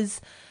was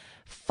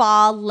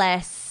far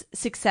less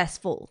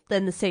successful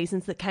than the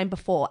seasons that came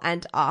before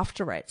and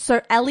after it.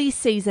 So Ali's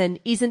season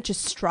isn't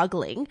just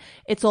struggling,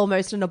 it's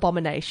almost an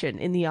abomination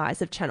in the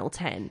eyes of Channel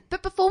 10.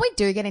 But before we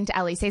do get into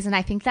Ali's season,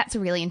 I think that's a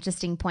really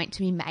interesting point to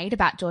be made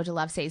about Georgia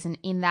Love's season,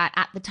 in that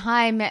at the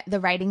time the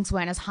ratings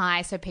weren't as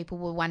high, so people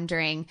were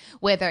wondering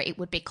whether it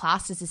would be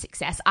classed as a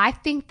success. I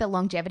think the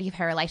longevity of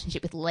her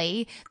relationship with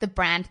Lee, the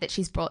brand that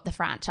she's brought the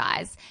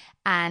franchise,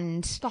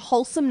 and the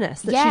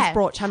wholesomeness that she's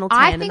brought Channel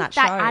 10 in that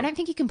show. I don't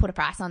think you can put a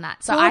price on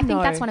that. So I think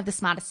that's one of the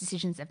smartest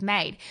decisions they've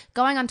made.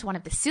 Going on to one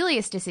of the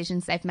silliest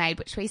decisions they've made,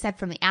 which we said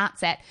from the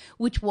outset,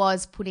 which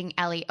was putting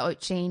Ali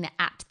Oetjen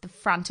at the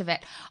front of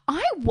it.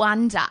 I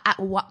wonder at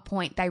what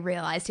point they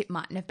realised it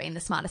mightn't have been the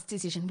smartest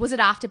decision. Was it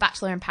after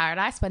Bachelor in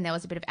Paradise when there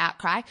was a bit of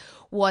outcry?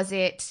 Was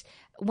it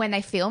when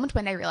they filmed,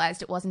 when they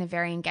realised it wasn't a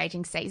very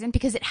engaging season?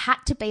 Because it had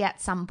to be at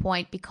some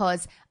point,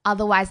 because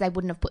otherwise they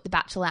wouldn't have put The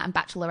Bachelor and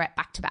Bachelorette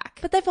back to back.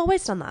 But they've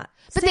always done that.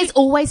 But there's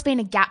always been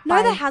a gap.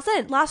 No, there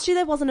hasn't. Last year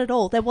there wasn't at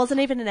all. There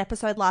wasn't even an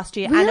episode last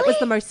year. Really? And it was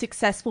the most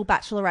successful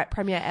Bachelorette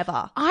premiere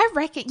ever. I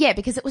reckon, yeah,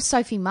 because it was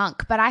Sophie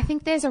Monk. But I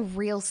think there's a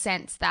real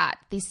sense that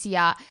this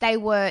year they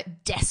were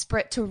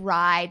desperate to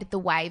ride the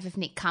wave of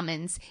Nick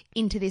Cummins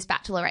into this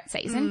Bachelorette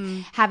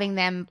season, having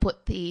them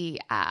put the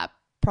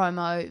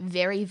promo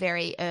very,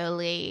 very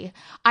early.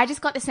 I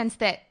just got the sense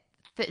that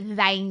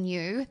they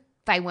knew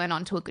they weren't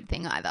onto a good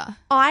thing either.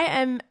 I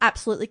am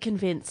absolutely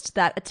convinced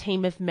that a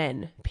team of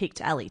men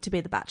picked Ali to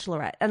be the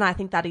Bachelorette, and I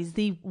think that is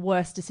the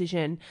worst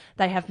decision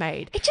they have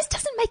made. It just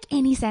doesn't make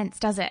any sense,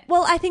 does it?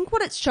 Well, I think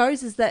what it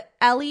shows is that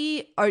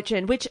Ali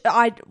Oetjen, which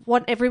I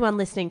want everyone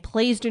listening,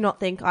 please do not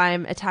think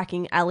I'm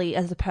attacking Ali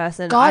as a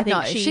person. God, I think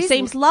no. she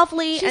seems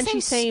lovely, and she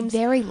seems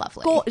very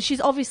lovely.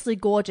 She's obviously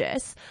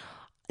gorgeous.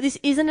 This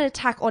isn't an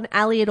attack on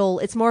Ali at all.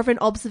 It's more of an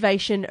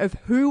observation of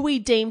who we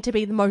deem to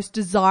be the most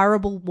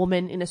desirable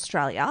woman in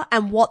Australia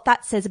and what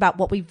that says about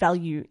what we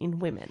value in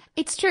women.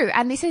 It's true.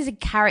 And this is a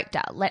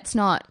character. Let's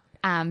not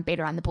beat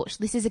around the bush.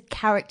 This is a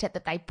character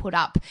that they put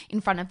up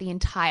in front of the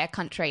entire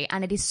country,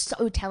 and it is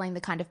so telling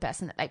the kind of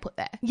person that they put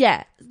there.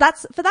 Yeah,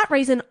 that's for that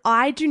reason,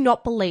 I do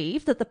not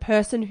believe that the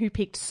person who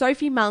picked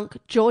Sophie Monk,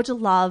 Georgia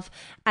Love,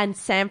 and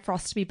Sam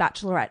Frost to be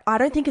Bachelorette, I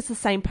don't think it's the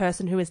same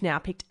person who has now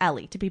picked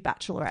Ali to be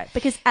Bachelorette,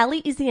 because Ali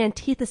is the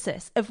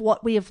antithesis of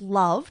what we have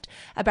loved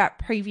about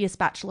previous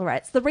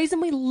Bachelorettes. The reason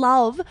we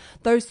love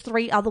those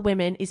three other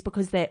women is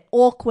because they're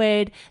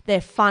awkward, they're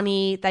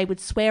funny, they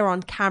would swear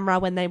on camera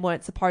when they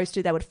weren't supposed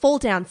to, they would fall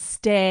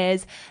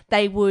downstairs,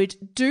 they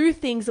would do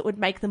things that would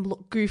make them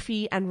look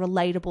goofy and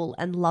relatable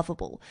and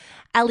lovable.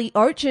 Ali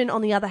Oetjen,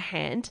 on the other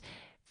hand,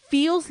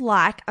 feels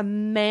like a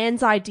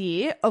man's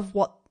idea of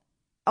what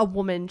a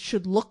woman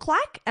should look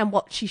like and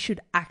what she should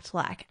act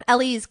like.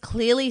 Ali is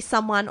clearly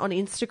someone on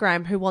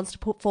Instagram who wants to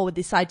put forward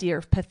this idea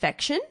of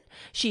perfection.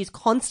 She's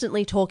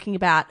constantly talking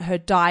about her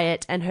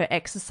diet and her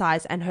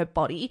exercise and her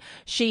body.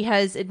 She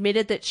has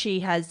admitted that she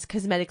has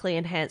cosmetically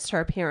enhanced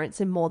her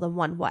appearance in more than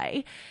one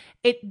way.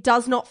 It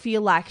does not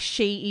feel like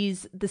she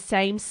is the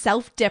same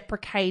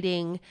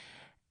self-deprecating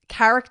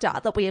character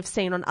that we have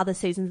seen on other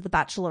seasons of The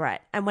Bachelorette.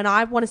 And when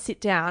I want to sit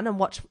down and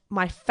watch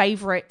my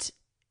favourite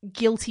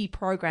guilty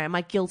program,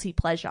 my guilty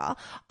pleasure,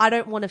 I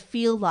don't want to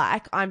feel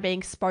like I'm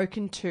being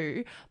spoken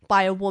to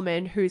by a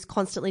woman who's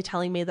constantly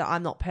telling me that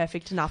I'm not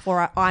perfect enough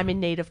or I'm in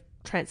need of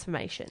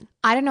transformation.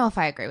 I don't know if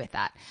I agree with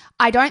that.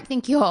 I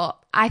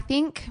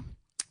think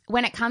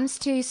when it comes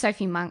to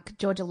Sophie Monk,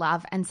 Georgia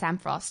Love and Sam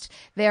Frost,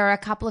 there are a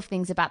couple of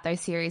things about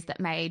those series that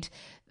made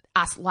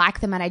us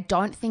like them, and I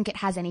don't think it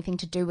has anything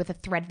to do with a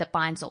thread that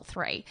binds all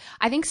three.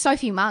 I think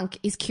Sophie Monk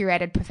is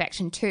curated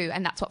perfection too,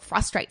 and that's what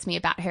frustrates me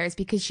about her, is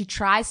because she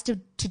tries to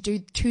do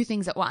two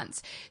things at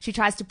once. She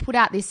tries to put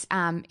out this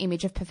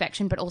image of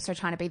perfection, but also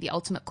trying to be the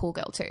ultimate cool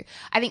girl too.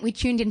 I think we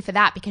tuned in for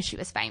that because she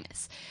was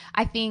famous.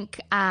 I think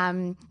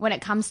when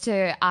it comes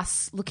to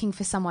us looking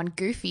for someone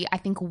goofy, I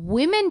think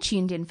women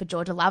tuned in for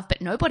Georgia Love,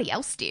 but nobody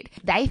else did.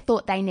 They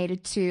thought they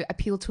needed to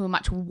appeal to a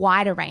much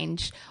wider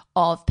range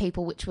of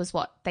people, which was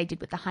what they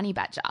did with the Honey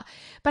Badger.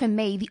 But for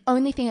me, the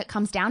only thing it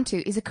comes down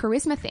to is a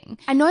charisma thing.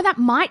 I know that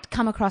might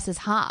come across as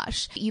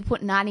harsh. You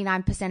put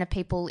 99% of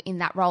people in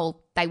that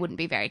role, they wouldn't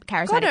be very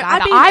charismatic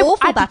either.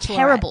 I'd be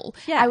terrible.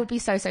 Yeah. I would be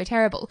so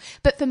terrible.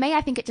 But for me,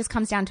 I think it just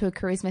comes down to a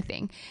charisma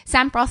thing.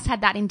 Sam Frost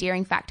had that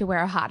endearing factor where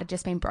her heart had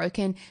just been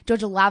broken.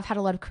 Georgia Love had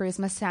a lot of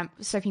charisma.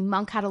 Sophie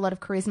Monk had a lot of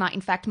charisma.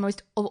 In fact,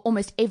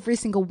 almost every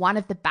single one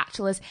of the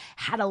Bachelors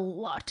had a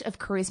lot of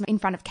charisma in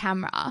front of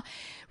camera.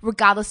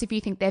 Regardless if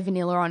you think they're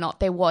vanilla or not,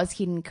 there was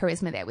hidden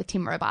charisma there with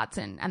Tim Robards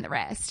and the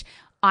rest.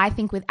 I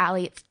think with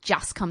Ali, it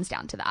just comes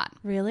down to that.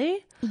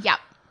 Really? Yep.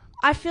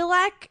 I feel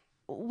like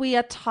we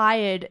are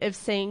tired of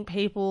seeing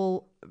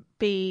people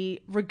be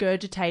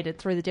regurgitated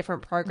through the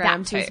different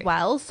programs as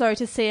well. So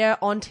to see her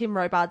on Tim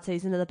Robards'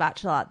 season of The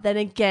Bachelor, then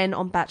again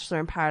on Bachelor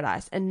in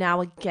Paradise, and now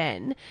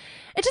again,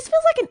 it just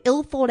feels like an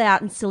ill thought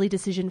out and silly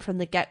decision from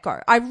the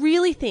get-go. I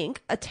really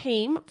think a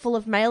team full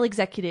of male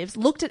executives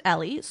looked at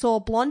Ellie, saw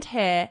blonde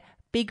hair,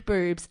 big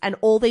boobs, and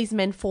all these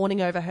men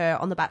fawning over her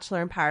on The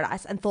Bachelor in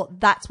Paradise and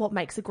thought that's what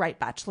makes a great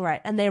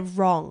bachelorette. And they're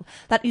wrong.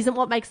 That isn't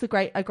what makes a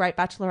great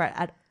bachelorette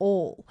at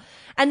all.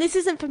 And this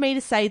isn't for me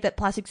to say that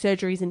plastic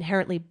surgery is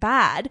inherently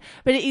bad,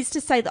 but it is to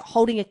say that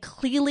holding a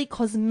clearly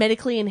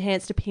cosmetically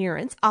enhanced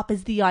appearance up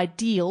as the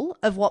ideal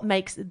of what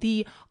makes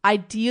the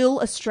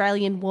ideal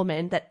Australian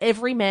woman that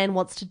every man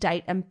wants to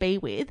date and be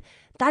with,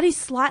 that is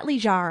slightly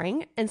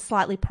jarring and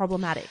slightly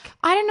problematic.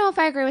 I don't know if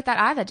I agree with that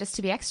either, just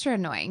to be extra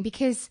annoying,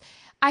 because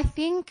I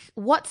think,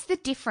 what's the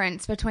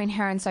difference between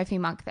her and Sophie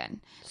Monk then?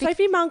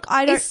 Sophie Monk,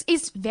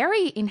 is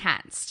very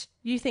enhanced.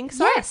 You think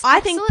so? Yes,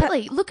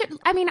 absolutely.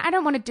 I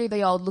don't want to do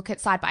the old look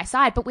at side by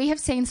side, but we have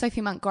seen Sophie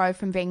Monk grow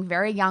from being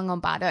very young on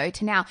Bardo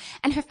to now,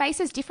 and her face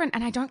is different,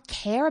 and I don't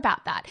care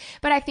about that.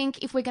 But I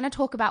think if we're going to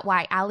talk about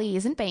why Ali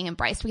isn't being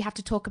embraced, we have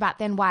to talk about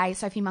then why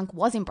Sophie Monk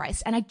was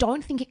embraced, and I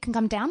don't think it can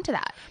come down to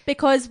that.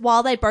 Because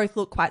while they both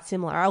look quite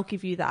similar, I'll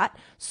give you that,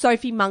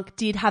 Sophie Monk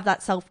did have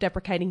that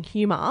self-deprecating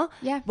humour,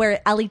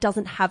 where Ali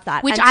doesn't have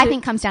that. Which I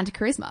think comes down to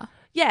charisma.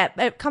 Yeah,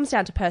 it comes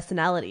down to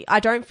personality.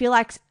 I don't feel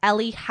like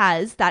Ellie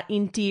has that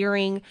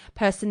endearing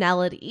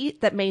personality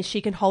that means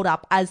she can hold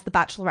up as the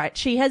Bachelorette.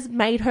 She has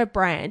made her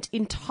brand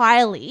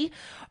entirely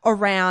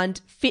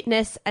around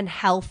fitness and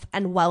health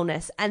and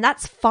wellness, and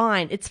that's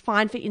fine. It's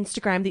fine for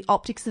Instagram. The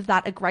optics of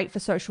that are great for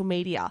social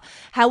media.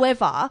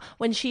 However,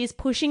 when she is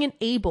pushing an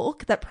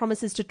ebook that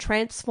promises to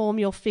transform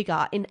your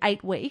figure in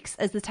 8 weeks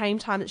at the same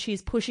time that she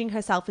is pushing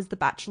herself as the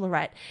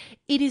Bachelorette,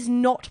 it is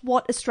not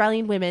what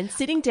Australian women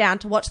sitting down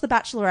to watch the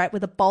Bachelorette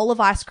with a bowl of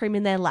ice cream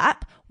in their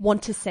lap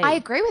want to see. I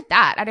agree with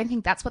that. I don't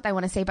think that's what they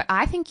want to see, but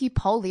I think you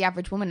poll the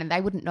average woman and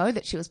they wouldn't know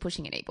that she was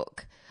pushing an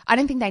ebook. I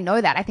don't think they know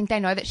that. I think they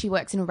know that she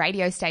works in a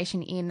radio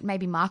station in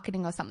maybe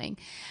marketing or something.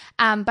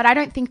 But I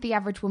don't think the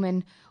average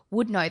woman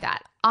would know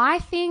that. I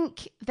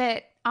think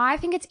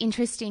it's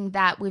interesting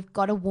that we've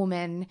got a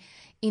woman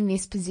in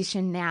this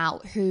position now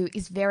who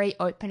is very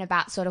open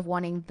about sort of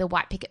wanting the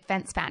white picket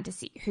fence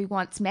fantasy, who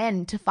wants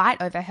men to fight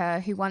over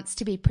her, who wants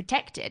to be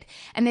protected.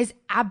 And there's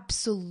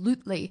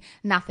absolutely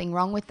nothing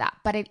wrong with that.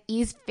 But it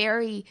is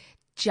very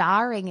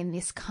jarring in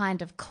this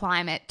kind of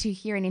climate to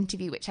hear an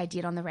interview, which I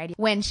did on the radio,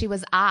 when she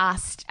was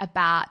asked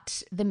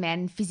about the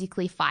men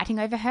physically fighting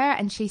over her.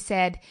 And she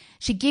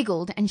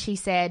giggled and she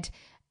said,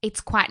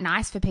 it's quite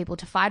nice for people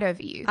to fight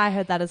over you. I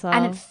heard that as well.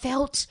 And it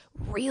felt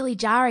really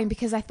jarring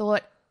because I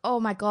thought, oh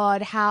my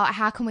God,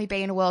 how can we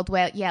be in a world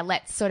where,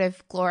 let's sort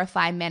of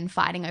glorify men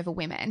fighting over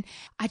women?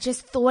 I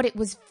just thought it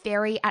was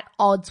very at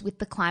odds with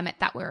the climate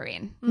that we're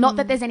in. Not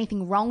that there's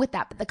anything wrong with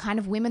that, but the kind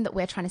of women that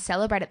we're trying to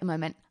celebrate at the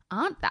moment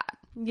aren't that.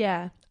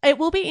 Yeah. It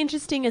will be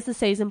interesting as the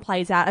season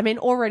plays out. I mean,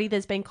 already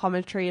there's been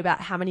commentary about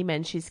how many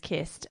men she's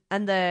kissed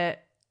and the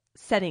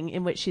setting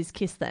in which she's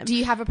kissed them. Do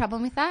you have a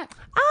problem with that?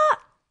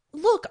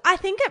 Look, I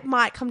think it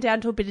might come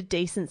down to a bit of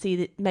decency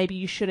that maybe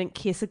you shouldn't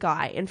kiss a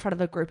guy in front of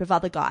a group of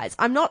other guys.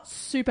 I'm not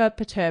super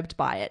perturbed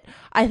by it.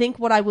 I think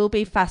what I will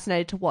be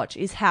fascinated to watch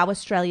is how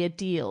Australia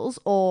deals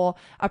or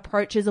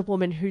approaches a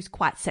woman who's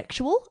quite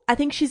sexual. I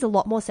think she's a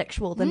lot more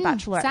sexual than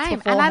Bachelorettes same.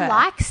 before And her. I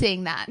like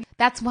seeing that.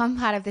 That's one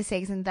part of the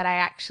season that I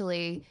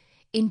actually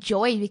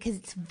enjoy because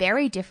it's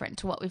very different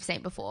to what we've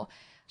seen before.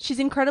 She's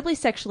incredibly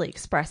sexually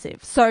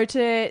expressive. So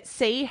to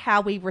see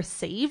how we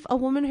receive a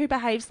woman who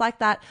behaves like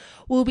that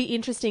will be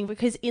interesting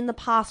because in the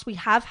past we've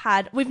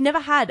never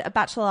had a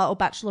bachelor or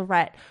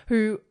bachelorette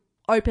who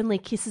openly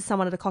kisses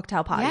someone at a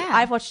cocktail party. Yeah.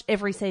 I've watched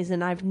every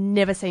season. I've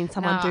never seen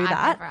someone do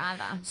that. I've never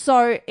either.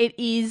 So it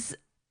is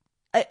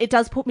it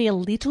does put me a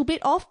little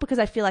bit off because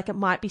I feel like it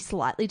might be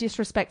slightly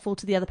disrespectful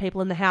to the other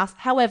people in the house.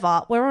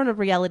 However, we're on a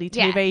reality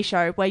TV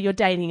show where you're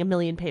dating a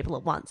million people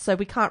at once, so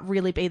we can't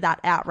really be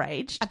that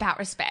outraged. About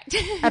respect.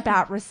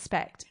 About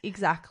respect,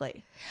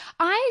 exactly.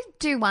 I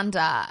do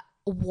wonder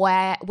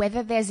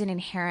whether there's an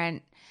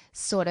inherent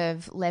sort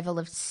of level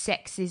of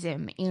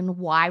sexism in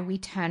why we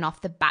turn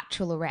off the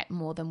Bachelorette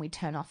more than we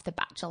turn off the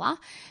Bachelor.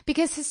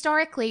 Because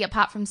historically,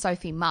 apart from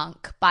Sophie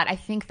Monk, but I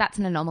think that's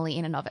an anomaly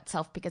in and of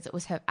itself because it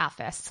was our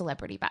first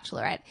celebrity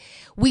Bachelorette,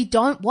 we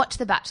don't watch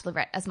the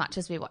Bachelorette as much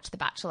as we watch the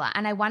Bachelor.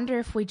 And I wonder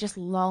if we just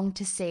long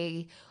to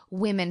see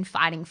women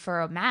fighting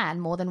for a man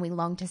more than we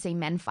long to see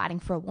men fighting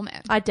for a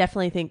woman. I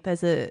definitely think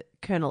there's a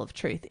kernel of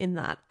truth in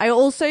that. I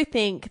also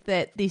think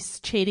that this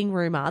cheating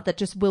rumor that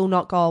just will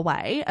not go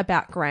away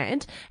about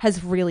Grant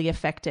has really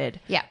affected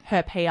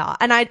her PR.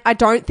 And I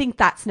don't think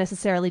that's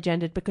necessarily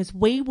gendered because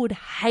we would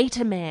hate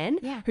a man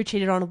who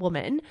cheated on a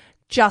woman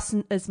just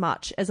as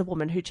much as a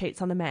woman who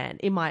cheats on a man,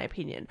 in my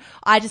opinion.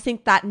 I just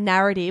think that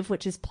narrative,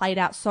 which is played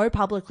out so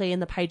publicly in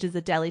the pages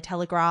of Daily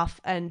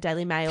Telegraph and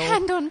Daily Mail.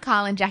 And on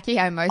Kyle and Jackie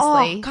O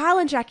mostly. Oh, Kyle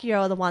and Jackie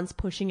O are the ones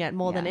pushing it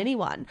more than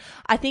anyone.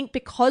 I think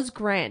because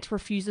Grant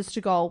refuses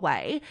to go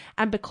away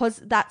and because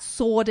that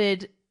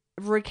sordid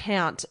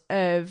recount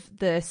of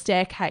the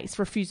staircase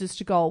refuses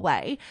to go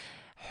away,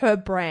 her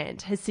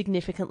brand has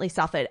significantly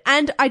suffered.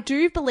 And I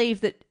do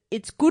believe that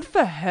it's good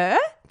for her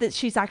that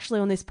she's actually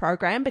on this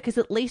program because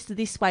at least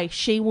this way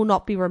she will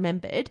not be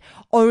remembered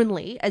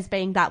only as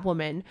being that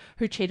woman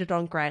who cheated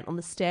on Grant on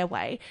the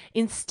stairway.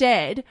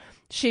 Instead,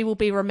 she will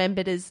be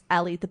remembered as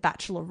Ali the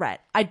Bachelorette.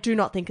 I do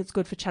not think it's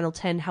good for Channel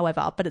 10,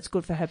 however, but it's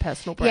good for her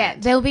personal brand.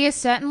 Yeah, there'll be a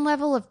certain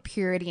level of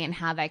purity in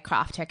how they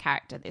craft her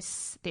character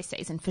this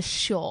season for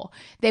sure.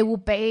 There will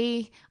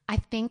be, I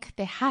think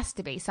there has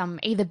to be some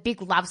either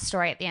big love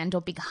story at the end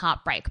or big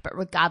heartbreak, but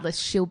regardless,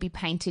 she'll be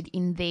painted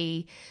in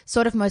the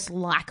sort of most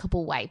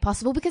likable way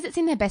possible because it's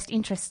in their best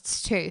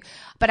interests too.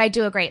 But I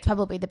do agree it's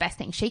probably the best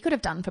thing she could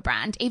have done for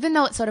Brand, even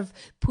though it sort of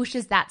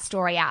pushes that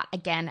story out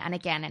again and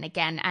again and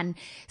again and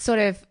sort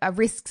of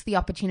risks the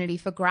opportunity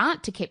for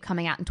Grant to keep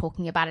coming out and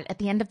talking about it. At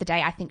the end of the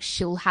day, I think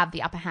she'll have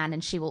the upper hand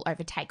and she will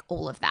overtake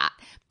all of that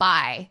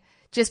by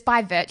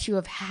virtue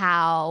of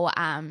how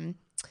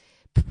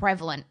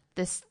prevalent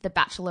the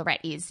Bachelorette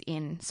is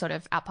in sort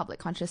of our public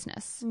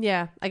consciousness.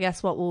 Yeah, I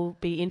guess what will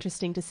be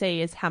interesting to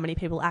see is how many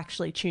people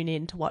actually tune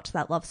in to watch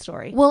that love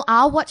story. Well,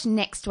 I'll watch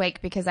next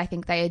week because I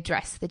think they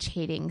address the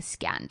cheating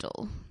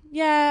scandal.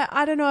 Yeah,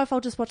 I don't know if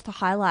I'll just watch the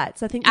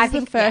highlights. I think this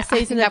is the first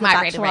season of The Bachelor.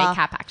 I Bachelor. might read a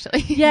recap,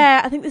 actually.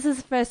 Yeah, I think this is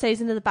the first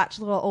season of The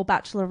Bachelor or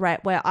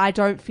Bachelorette where I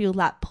don't feel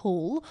that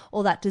pull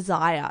or that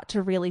desire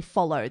to really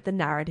follow the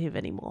narrative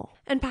anymore.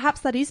 And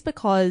perhaps that is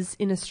because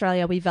in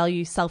Australia we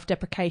value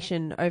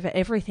self-deprecation over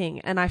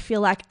everything. And I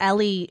feel like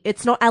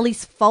it's not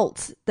Ali's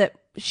fault that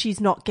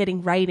she's not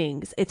getting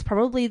ratings. It's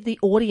probably the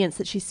audience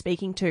that she's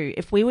speaking to.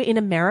 If we were in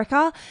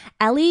America,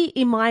 Ali,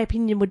 in my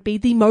opinion, would be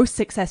the most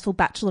successful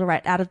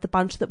Bachelorette out of the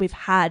bunch that we've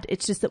had.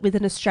 It's just that with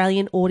an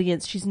Australian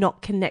audience, she's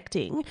not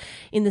connecting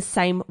in the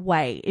same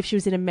way. If she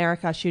was in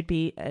America, she would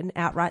be an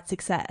outright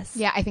success.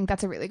 Yeah, I think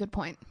that's a really good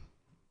point.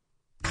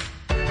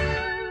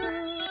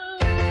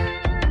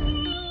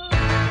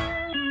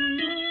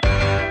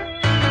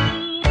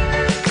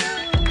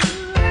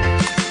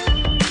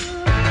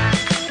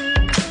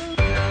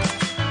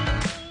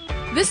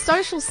 The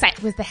Social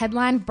Set was the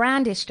headline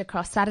brandished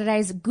across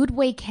Saturday's Good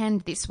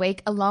Weekend this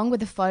week, along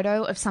with a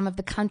photo of some of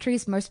the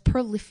country's most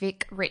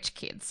prolific rich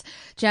kids.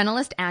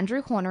 Journalist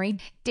Andrew Hornery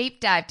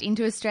deep dived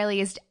into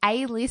Australia's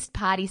A-list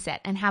party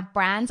set and how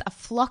brands are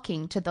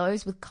flocking to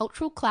those with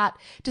cultural clout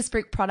to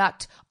spruik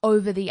product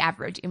over the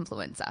average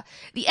influencer.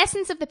 The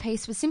essence of the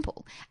piece was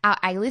simple. Our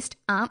A-list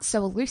aren't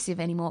so elusive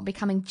anymore,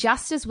 becoming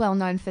just as well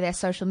known for their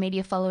social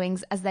media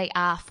followings as they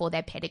are for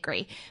their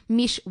pedigree.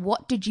 Mish,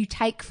 what did you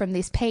take from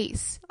this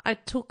piece? I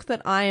took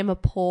that I am a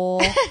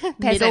poor,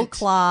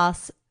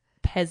 middle-class,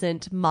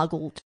 peasant,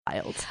 muggle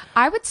child.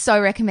 I would so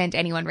recommend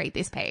anyone read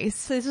this piece.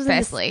 So this was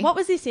firstly. What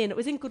was this in? It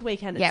was in Good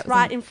Weekend. It's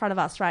right in front of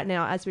us right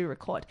now as we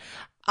record.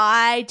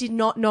 I did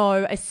not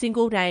know a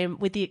single name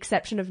with the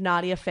exception of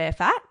Nadia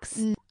Fairfax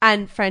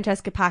and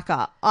Francesca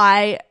Packer.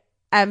 I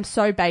am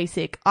so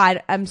basic.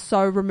 I am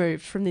so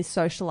removed from this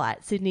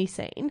socialite Sydney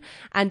scene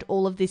and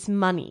all of this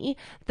money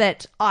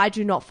that I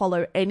do not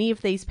follow any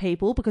of these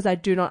people because I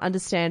do not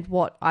understand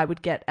what I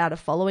would get out of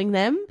following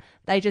them.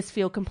 They just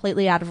feel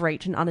completely out of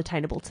reach and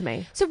unattainable to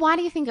me. So why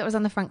do you think it was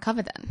on the front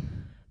cover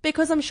then?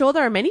 Because I'm sure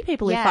there are many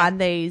people who find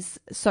these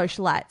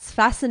socialites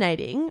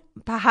fascinating.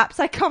 Perhaps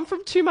I come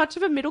from too much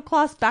of a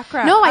middle-class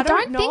background. No, I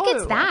don't think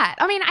it's that.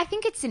 I mean, I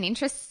think it's an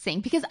interesting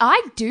because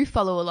I do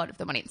follow a lot of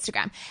them on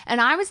Instagram. And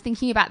I was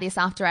thinking about this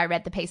after I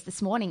read the piece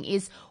this morning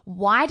is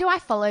why do I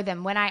follow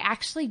them when I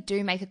actually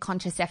do make a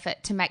conscious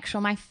effort to make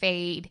sure my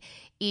feed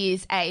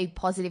is a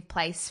positive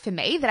place for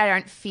me, that I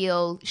don't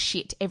feel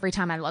shit every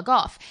time I log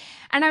off.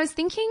 And I was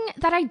thinking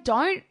that I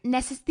don't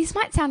this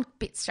might sound a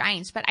bit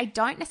strange, but I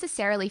don't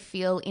necessarily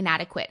feel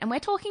inadequate. And we're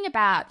talking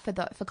about,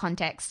 for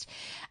context,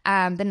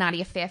 the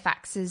Nadia Fairfax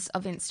Jaxes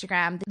of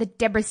Instagram, the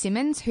Deborah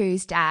Simmons,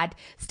 whose dad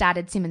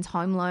started Simmons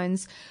Home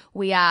Loans.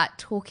 We are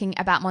talking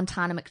about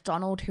Montana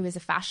McDonald, who is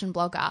a fashion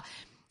blogger.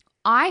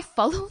 I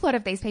follow a lot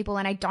of these people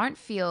and I don't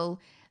feel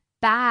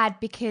bad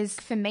because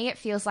for me it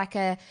feels like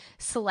a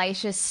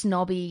salacious,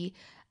 snobby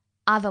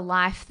other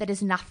life that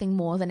is nothing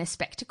more than a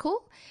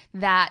spectacle,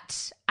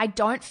 that I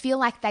don't feel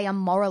like they are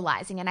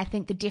moralizing. And I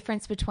think the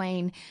difference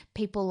between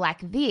people like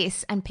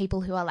this and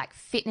people who are like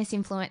fitness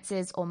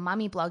influencers or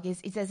mummy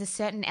bloggers is there's a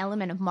certain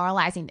element of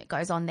moralizing that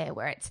goes on there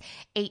where it's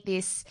eat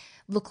this,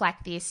 look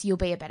like this, you'll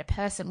be a better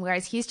person.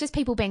 Whereas here's just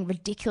people being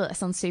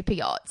ridiculous on super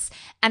yachts.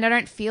 And I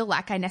don't feel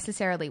like I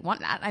necessarily want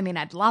that. I mean,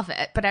 I'd love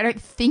it, but I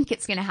don't think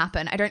it's going to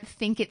happen. I don't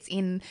think it's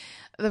in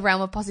the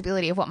realm of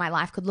possibility of what my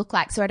life could look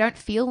like. So I don't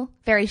feel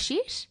very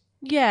shit.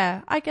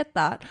 Yeah, I get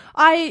that.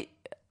 I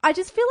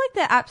just feel like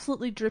they're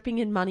absolutely dripping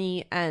in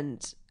money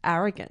and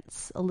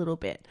arrogance a little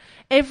bit.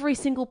 Every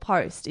single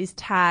post is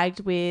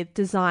tagged with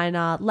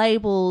designer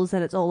labels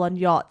and it's all on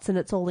yachts and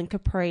it's all in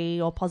Capri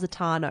or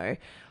Positano.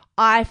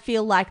 I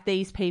feel like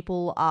these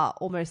people are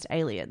almost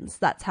aliens.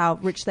 That's how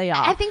rich they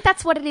are. I think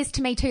that's what it is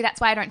to me too.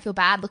 That's why I don't feel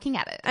bad looking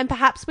at it. And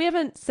perhaps we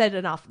haven't said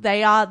enough.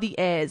 They are the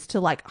heirs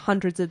to like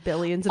hundreds of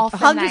billions, of Often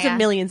hundreds they of are.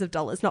 millions of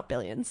dollars, not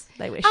billions.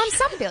 They wish.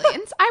 Some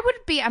billions. I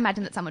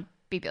imagine that some would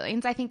be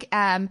billions. I think,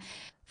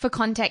 for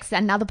context,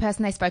 another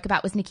person they spoke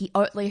about was Nikki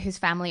Oatley, whose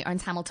family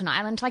owns Hamilton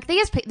Island. Like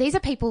these are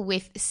people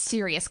with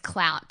serious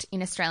clout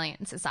in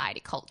Australian society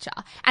culture.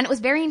 And it was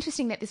very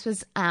interesting that this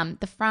was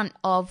the front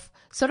of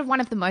sort of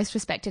one of the most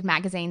respected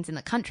magazines in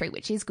the country,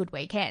 which is Good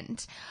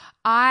Weekend.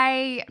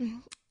 I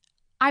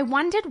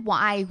wondered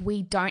why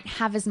we don't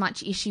have as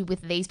much issue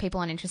with these people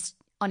on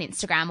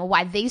Instagram, or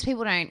why these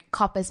people don't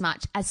cop as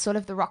much as sort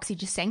of the Roxy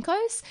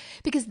Jasenkos,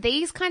 because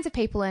these kinds of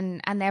people, and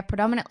they're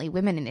predominantly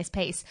women in this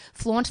piece,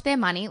 flaunt their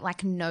money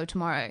like no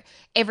tomorrow.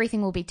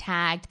 Everything will be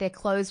tagged. Their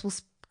clothes will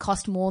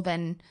cost more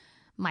than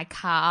my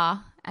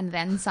car and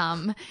then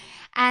some.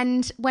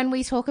 And when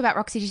we talk about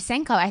Roxy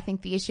Jasenko, I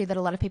think the issue that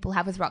a lot of people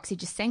have with Roxy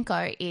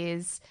Jasenko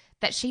is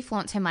that she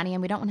flaunts her money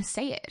and we don't want to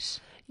see it.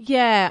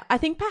 Yeah, I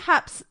think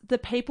perhaps the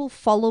people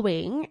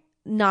following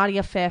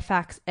Nadia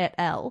Fairfax et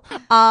al.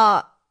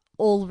 Are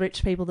all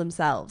rich people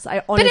themselves.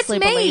 I honestly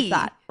believe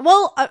that.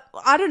 Well,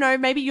 I don't know.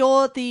 Maybe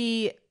you're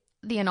the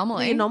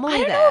anomaly. The anomaly I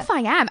don't there. know if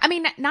I am. I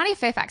mean, Nadia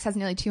Fairfax has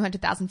nearly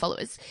 200,000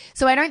 followers.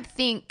 So I don't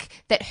think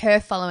that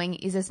her following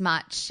is as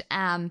much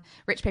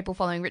rich people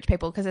following rich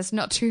people, because there's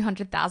not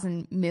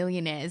 200,000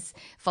 millionaires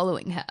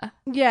following her.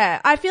 Yeah,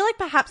 I feel like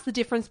perhaps the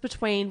difference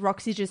between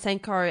Roxy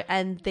Jasenko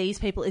and these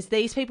people is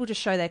these people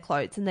just show their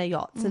clothes and their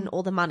yachts and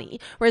all the money.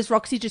 Whereas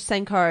Roxy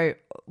Jasenko,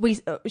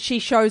 she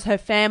shows her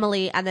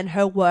family and then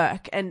her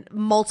work and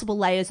multiple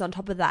layers on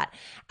top of that.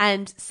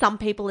 And some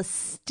people are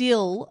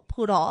still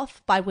put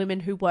off by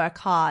women who work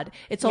hard.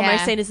 It's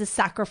almost seen as a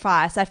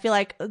sacrifice. I feel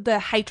like the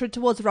hatred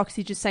towards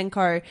Roxy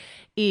Jasenko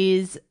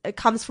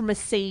comes from a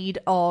seed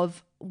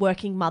of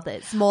working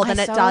mothers more than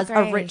it does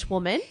a rich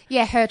woman.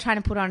 Yeah, her trying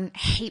to put on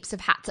heaps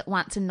of hats at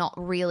once and not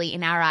really,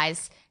 in our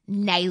eyes,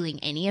 nailing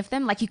any of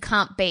them. Like, you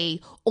can't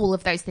be all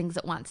of those things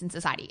at once in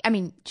society. I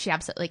mean, she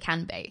absolutely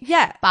can be.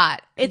 Yeah.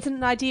 But it's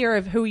an idea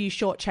of who are you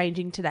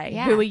shortchanging today?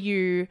 Yeah. Who are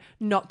you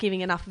not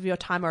giving enough of your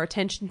time or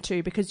attention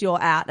to because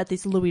you're out at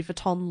this Louis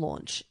Vuitton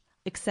launch,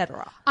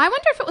 etc. I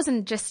wonder if it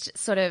wasn't just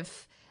sort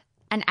of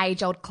an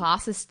age-old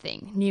classist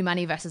thing, new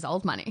money versus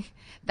old money,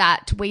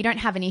 that we don't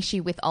have an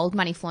issue with old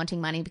money flaunting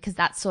money because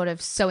that's sort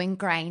of so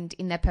ingrained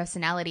in their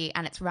personality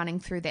and it's running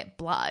through their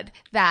blood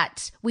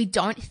that we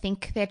don't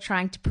think they're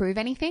trying to prove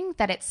anything,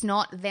 that it's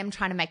not them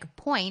trying to make a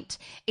point,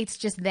 it's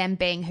just them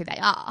being who they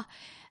are.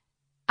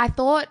 I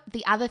thought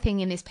the other thing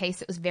in this piece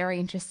that was very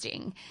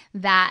interesting,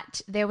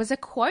 that there was a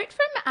quote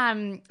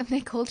from,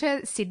 they called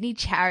her Sydney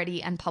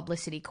Charity and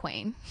Publicity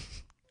Queen.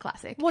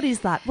 Classic. What is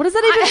that? What does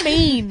that even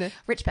mean?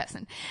 Rich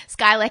person.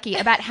 Sky Lecky,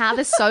 about how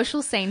the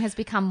social scene has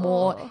become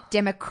more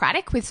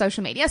democratic with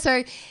social media.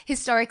 So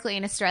historically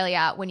in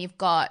Australia, when you've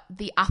got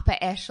the upper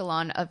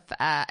echelon of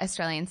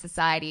Australian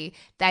society,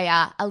 they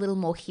are a little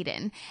more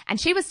hidden.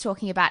 And she was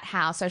talking about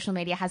how social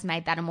media has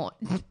made that a more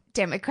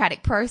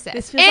democratic process.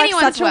 This feels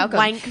Anyone's like such welcome. a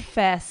wank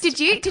fest. Did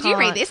you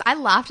read this? I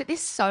laughed at this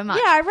so much.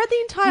 Yeah, I read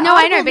the entire No, I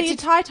article. know, but the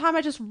entire time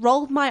I just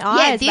rolled my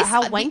eyes at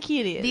how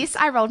wanky it is. This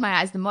I rolled my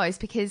eyes the most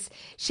because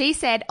she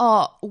said,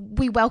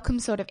 we welcome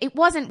sort of, it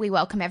wasn't we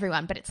welcome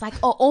everyone, but it's like,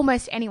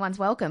 almost anyone's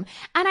welcome.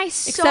 And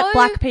Except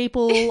black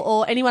people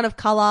or anyone of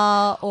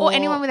colour or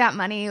anyone without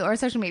money or a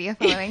social media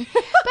following.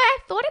 But I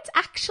thought it's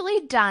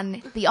actually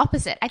done the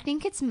opposite. I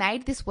think it's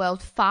made this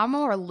world far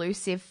more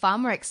elusive, far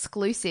more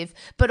exclusive,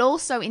 but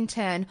also in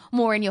turn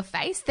more in your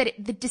face, that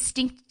the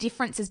distinct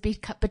differences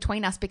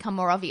between us become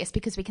more obvious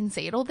because we can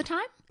see it all the time.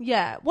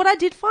 Yeah. What I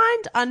did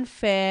find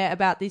unfair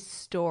about this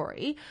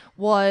story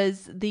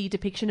was the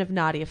depiction of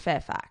Nadia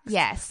Fairfax.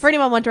 Yes. For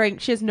anyone wondering,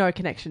 she has no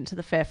connection to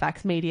the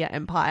Fairfax media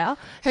empire.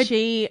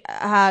 She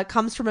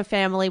comes from a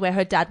family where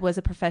her dad was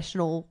a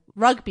professional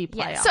rugby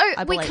player. Yeah. So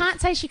I we believe.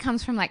 can't say she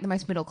comes from like the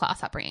most middle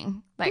class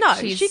upbringing. Like, No,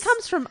 she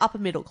comes from upper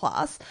middle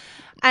class,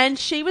 and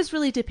she was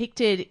really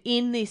depicted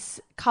in this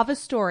cover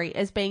story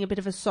as being a bit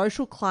of a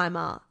social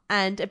climber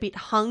and a bit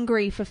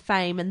hungry for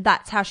fame, and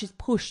that's how she's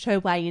pushed her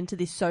way into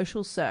this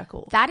social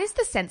circle. That is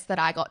the sense that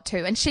I got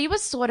too. And she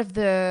was sort of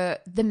the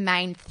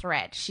main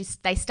thread.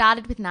 They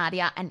started with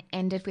Nadia and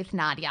ended with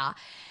Nadia.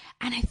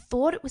 And I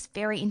thought it was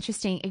very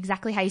interesting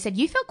exactly how you said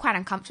you felt quite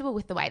uncomfortable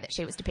with the way that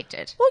she was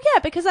depicted. Well, yeah,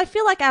 because I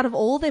feel like out of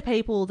all the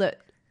people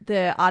that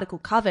the article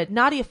covered,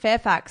 Nadia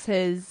Fairfax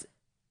has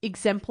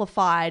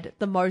exemplified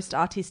the most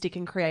artistic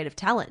and creative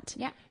talent.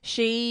 Yeah.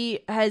 She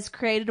has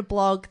created a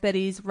blog that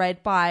is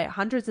read by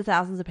hundreds of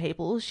thousands of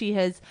people. She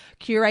has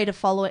curated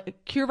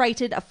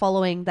a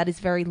following that is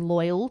very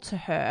loyal to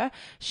her.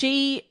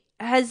 She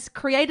has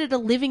created a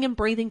living and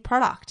breathing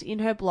product in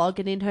her blog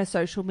and in her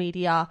social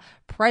media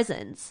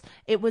presence.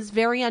 It was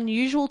very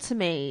unusual to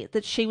me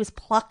that she was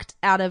plucked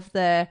out of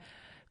the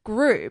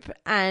group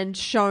and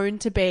shown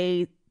to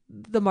be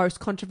the most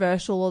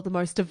controversial or the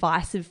most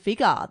divisive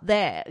figure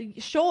there.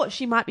 Sure,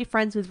 she might be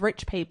friends with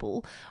rich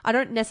people. I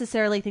don't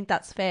necessarily think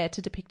that's fair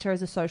to depict her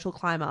as a social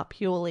climber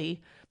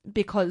purely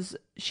because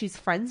she's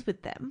friends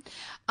with them.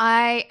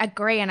 I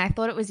agree, and I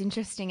thought it was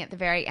interesting at the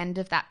very end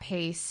of that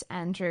piece,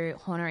 Andrew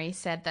Hornery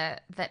said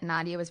that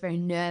Nadia was very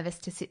nervous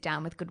to sit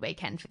down with Good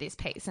Weekend for this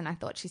piece, and I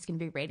thought she's going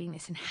to be reading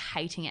this and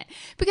hating it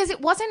because it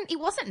wasn't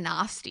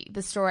nasty,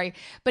 the story,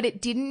 but it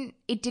didn't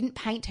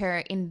paint her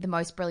in the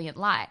most brilliant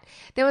light.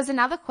 There was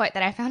another quote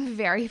that I found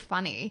very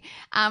funny,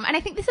 and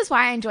I think this is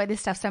why I enjoy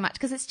this stuff so much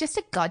because it's just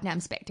a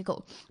goddamn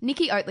spectacle.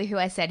 Nikki Oatley, who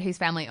I said whose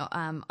family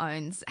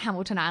owns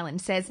Hamilton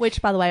Island, says,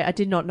 which, by the way, I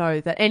did not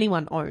know that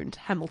anyone owned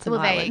Hamilton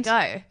Island. Well, there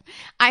you go.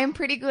 I am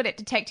pretty good at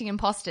detecting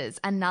imposters,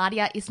 and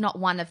Nadia is not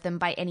one of them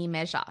by any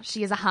measure.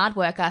 She is a hard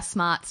worker,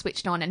 smart,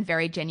 switched on, and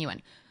very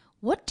genuine.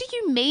 What do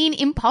you mean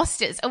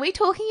imposters? Are we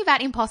talking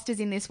about imposters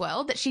in this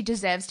world that she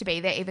deserves to be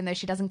there even though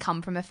she doesn't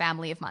come from a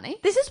family of money?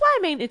 This is why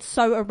I mean it's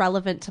so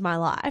irrelevant to my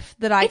life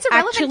that I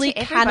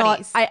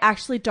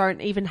actually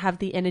don't even have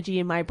the energy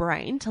in my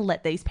brain to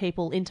let these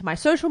people into my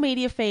social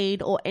media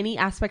feed or any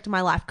aspect of my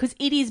life because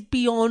it is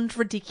beyond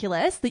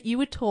ridiculous that you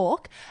would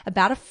talk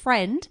about a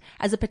friend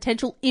as a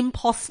potential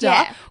imposter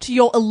to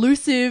your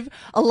elusive,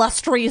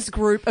 illustrious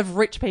group of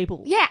rich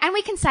people. Yeah, and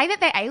we can say that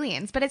they're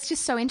aliens, but it's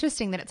just so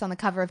interesting that it's on the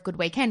cover of Good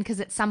Weekend because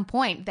at some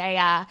point they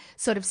are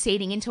sort of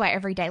seeding into our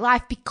everyday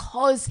life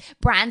because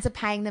brands are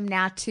paying them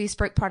now to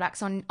spruik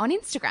products on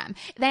Instagram.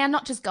 They are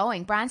not just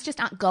brands just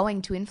aren't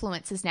going to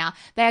influencers now.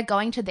 They are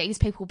going to these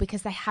people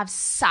because they have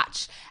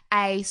such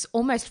a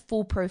almost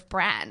foolproof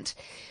brand.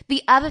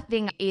 The other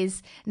thing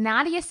is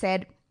Nadia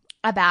said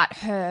about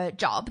her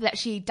job that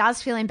she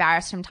does feel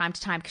embarrassed from time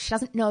to time because she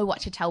doesn't know what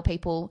to tell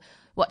people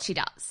what she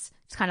does.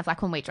 It's kind of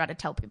like when we try to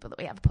tell people that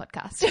we have a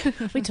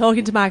podcast. We talk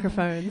into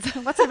microphones.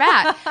 What's it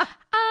about?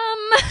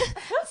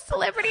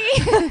 Celebrity.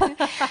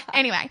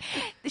 Anyway,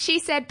 she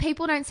said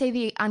people don't see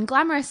the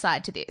unglamorous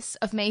side to this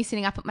of me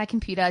sitting up at my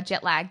computer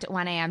jet lagged at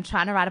 1 a.m.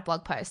 trying to write a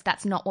blog post.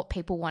 That's not what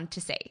people want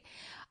to see.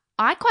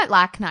 I quite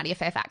like Nadia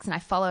Fairfax and I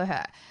follow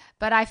her,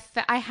 but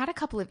I had a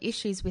couple of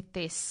issues with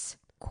this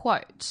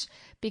quote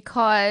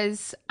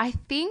because I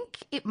think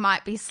it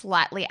might be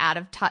slightly out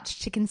of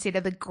touch to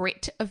consider the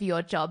grit of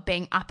your job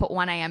being up at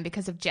 1 a.m.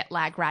 because of jet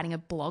lag writing a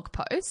blog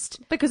post.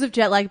 Because of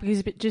jet lag, because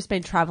you've just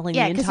been traveling the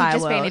entire world. Yeah, because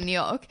you've just been in New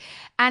York.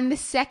 And the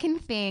second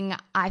thing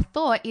I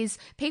thought is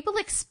people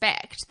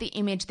expect the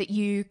image that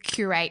you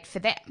curate for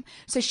them.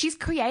 So she's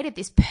created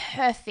this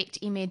perfect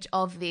image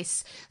of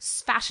this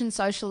fashion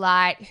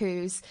socialite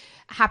who's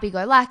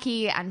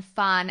happy-go-lucky and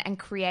fun and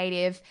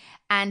creative,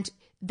 and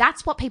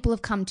that's what people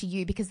have come to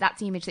you because that's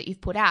the image that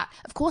you've put out.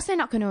 Of course, they're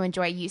not going to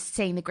enjoy you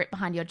seeing the grit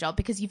behind your job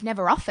because you've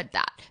never offered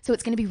that. So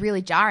it's going to be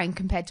really jarring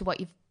compared to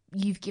what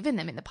you've given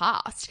them in the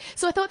past.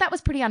 So I thought that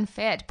was pretty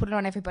unfair to put it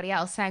on everybody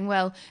else saying,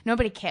 well,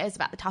 nobody cares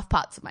about the tough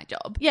parts of my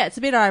job. Yeah, it's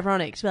a bit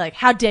ironic to be like,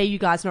 how dare you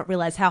guys not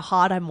realize how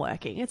hard I'm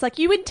working? It's like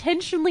you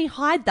intentionally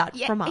hide that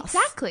from us.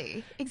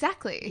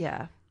 Exactly.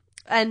 Yeah.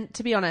 And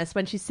to be honest,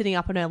 when she's sitting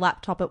up on her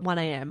laptop at 1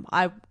 a.m,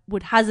 I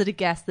would hazard a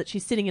guess that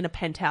she's sitting in a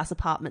penthouse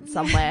apartment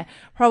somewhere,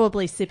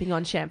 probably sipping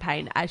on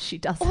champagne as she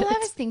does it. All I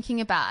was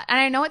thinking about, and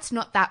I know it's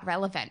not that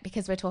relevant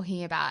because we're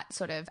talking about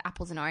sort of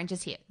apples and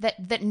oranges here,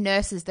 that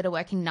nurses that are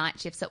working night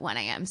shifts at 1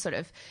 a.m. sort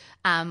of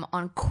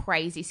on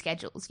crazy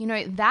schedules, you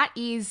know, that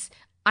is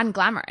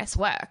unglamorous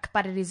work,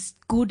 but it is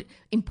good,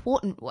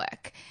 important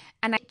work.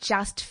 And I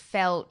just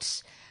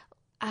felt...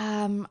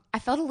 my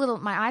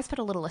eyes felt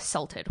a little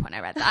assaulted when I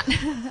read that.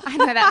 I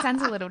know that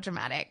sounds a little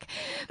dramatic,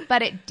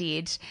 but it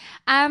did.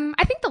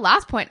 I think the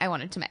last point I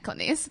wanted to make on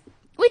this,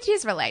 which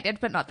is related,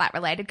 but not that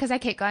related because I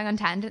keep going on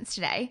tangents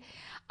today.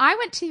 I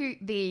went to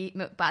the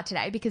Milk Bar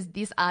today because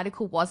this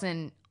article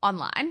wasn't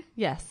online.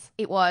 Yes.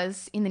 It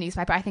was in the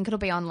newspaper. I think it'll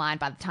be online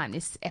by the time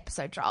this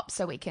episode drops,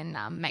 so we can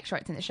make sure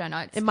it's in the show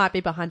notes. It might be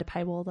behind a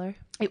paywall though.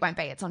 It won't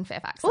be. It's on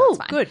Fairfax. So Oh, it's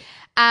fine. good.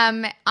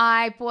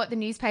 I bought the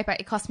newspaper.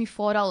 It cost me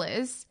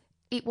 $4.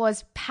 It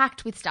was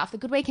packed with stuff. The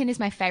Good Weekend is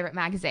my favourite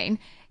magazine.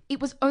 It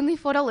was only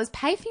 $4.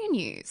 Pay for your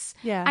news.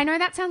 Yeah. I know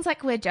that sounds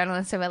like we're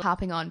journalists, so we're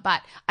harping on,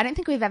 but I don't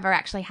think we've ever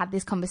actually had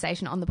this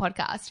conversation on the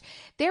podcast.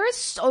 There is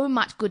so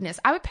much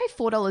goodness. I would pay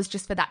 $4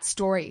 just for that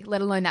story,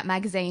 let alone that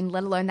magazine,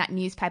 let alone that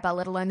newspaper,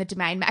 let alone the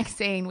Domain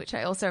magazine, which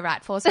I also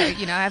write for. So,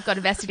 I've got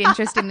a vested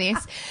interest in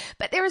this.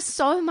 But there is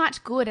so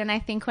much good. And I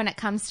think when it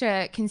comes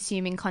to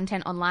consuming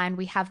content online,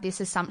 we have this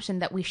assumption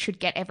that we should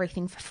get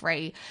everything for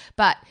free.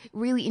 But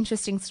really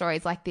interesting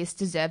stories like this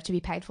deserve to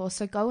be paid for.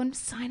 So go and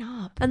sign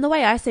up. And the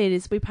way I see it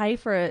is we pay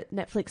for a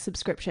Netflix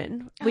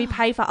subscription. We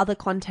pay for other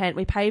content.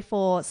 We pay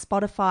for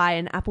Spotify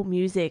and Apple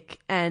Music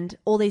and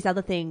all these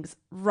other things.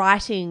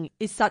 Writing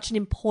is such an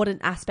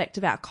important aspect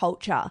of our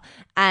culture.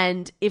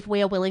 And if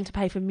we are willing to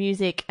pay for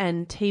music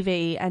and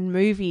TV and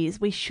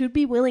movies, we should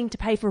be willing to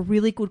pay for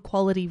really good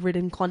quality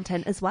written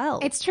content as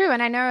well. It's true.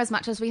 And I know as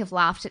much as we have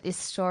laughed at this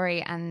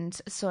story and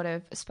sort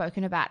of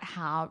spoken about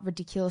how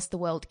ridiculous the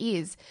world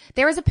is,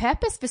 there is a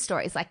purpose for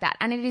stories like that.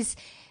 And it is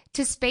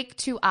to speak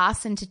to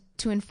us and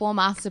to inform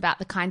us about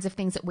the kinds of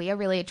things that we are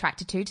really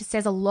attracted to. It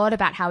says a lot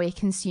about how we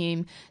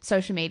consume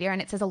social media,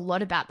 and it says a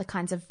lot about the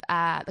kinds of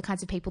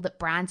people that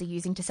brands are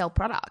using to sell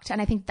product.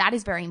 And I think that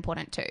is very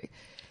important too.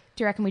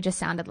 Do you reckon we just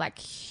sounded like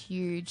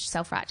huge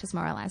self-righteous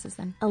moralizers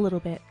then? A little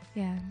bit.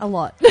 Yeah. A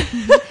lot.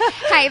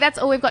 Hey, that's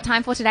all we've got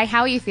time for today.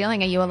 How are you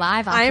feeling? Are you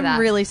alive after that? I'm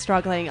really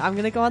struggling. I'm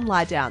going to go and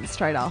lie down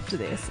straight after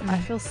this. I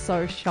feel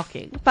so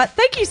shocking. But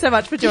thank you so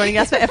much for joining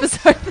us for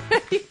episode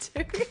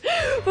 32.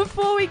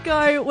 Before we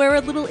go, we're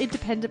a little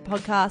independent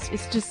podcast.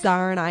 It's just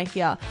Zara and I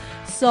here.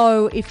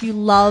 So if you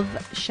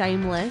love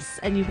Shameless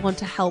and you want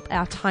to help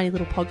our tiny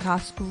little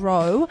podcast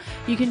grow,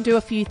 you can do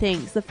a few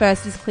things. The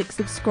first is click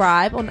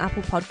subscribe on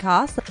Apple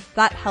Podcasts.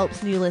 That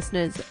helps new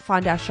listeners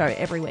find our show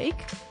every week.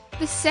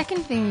 The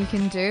second thing you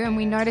can do, and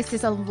we noticed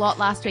this a lot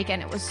last week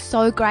and it was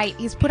so great,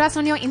 is put us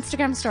on your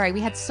Instagram story.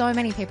 We had so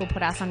many people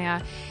put us on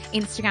our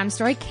Instagram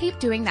story. Keep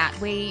doing that.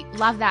 We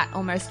love that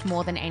almost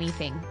more than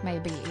anything.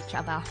 Maybe each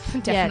other.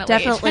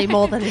 Definitely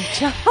more than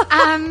each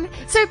other.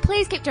 So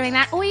please keep doing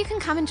that. Or you can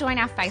come and join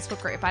our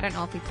Facebook group. I don't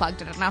know if we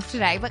plugged it enough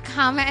today, but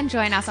come and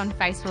join us on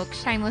Facebook,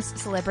 Shameless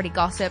Celebrity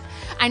Gossip.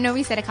 I know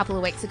we said a couple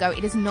of weeks ago,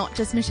 it is not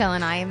just Michelle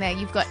and I in there.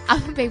 You've got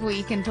other people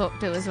you can talk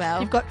to as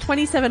well. You've got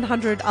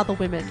 2,700 other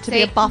women to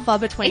be a buffer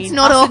between it's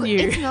not us awkward,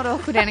 and you. It's not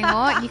awkward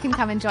anymore. You can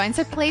come and join.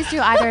 So please do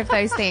either of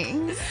those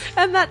things.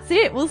 And that's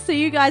it. We'll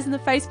see you guys in the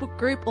Facebook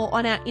group or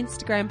on our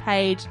Instagram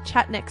page.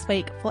 Chat next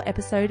week for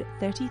episode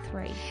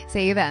 33.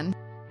 See you then.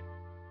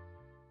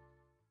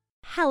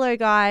 Hello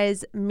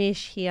guys,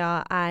 Mish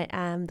here. I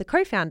am the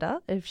co-founder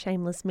of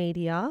Shameless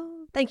Media.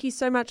 Thank you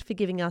so much for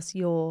giving us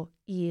your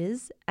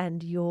ears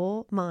and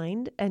your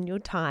mind and your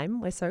time.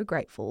 We're so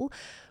grateful.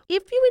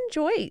 If you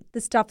enjoy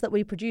the stuff that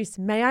we produce,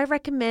 may I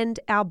recommend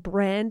our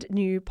brand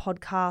new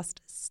podcast,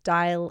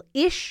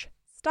 Style-ish.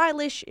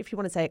 Stylish, if you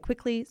want to say it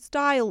quickly.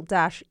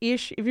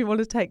 Style-ish, if you want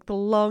to take the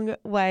long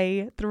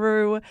way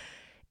through.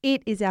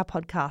 It is our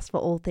podcast for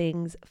all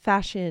things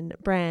fashion,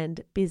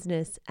 brand,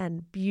 business,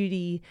 and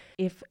beauty.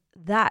 If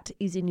that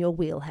is in your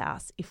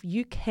wheelhouse, if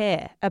you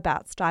care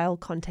about style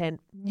content,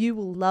 you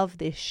will love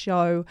this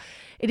show.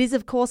 It is,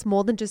 of course,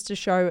 more than just a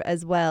show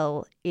as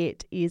well.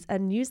 It is a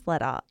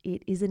newsletter.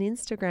 It is an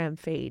Instagram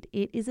feed.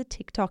 It is a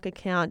TikTok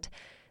account.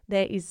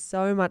 There is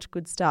so much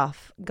good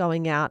stuff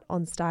going out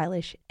on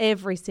Stylish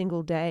every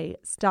single day,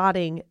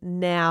 starting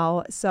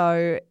now.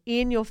 So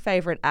in your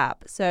favorite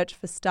app, search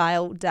for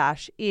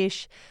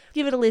Style-ish.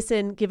 Give it a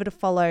listen, give it a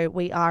follow.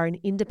 We are an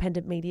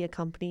independent media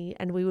company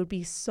and we would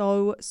be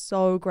so,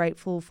 so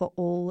grateful for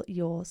all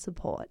your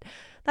support.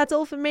 That's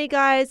all from me,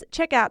 guys.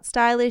 Check out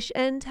Stylish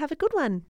and have a good one.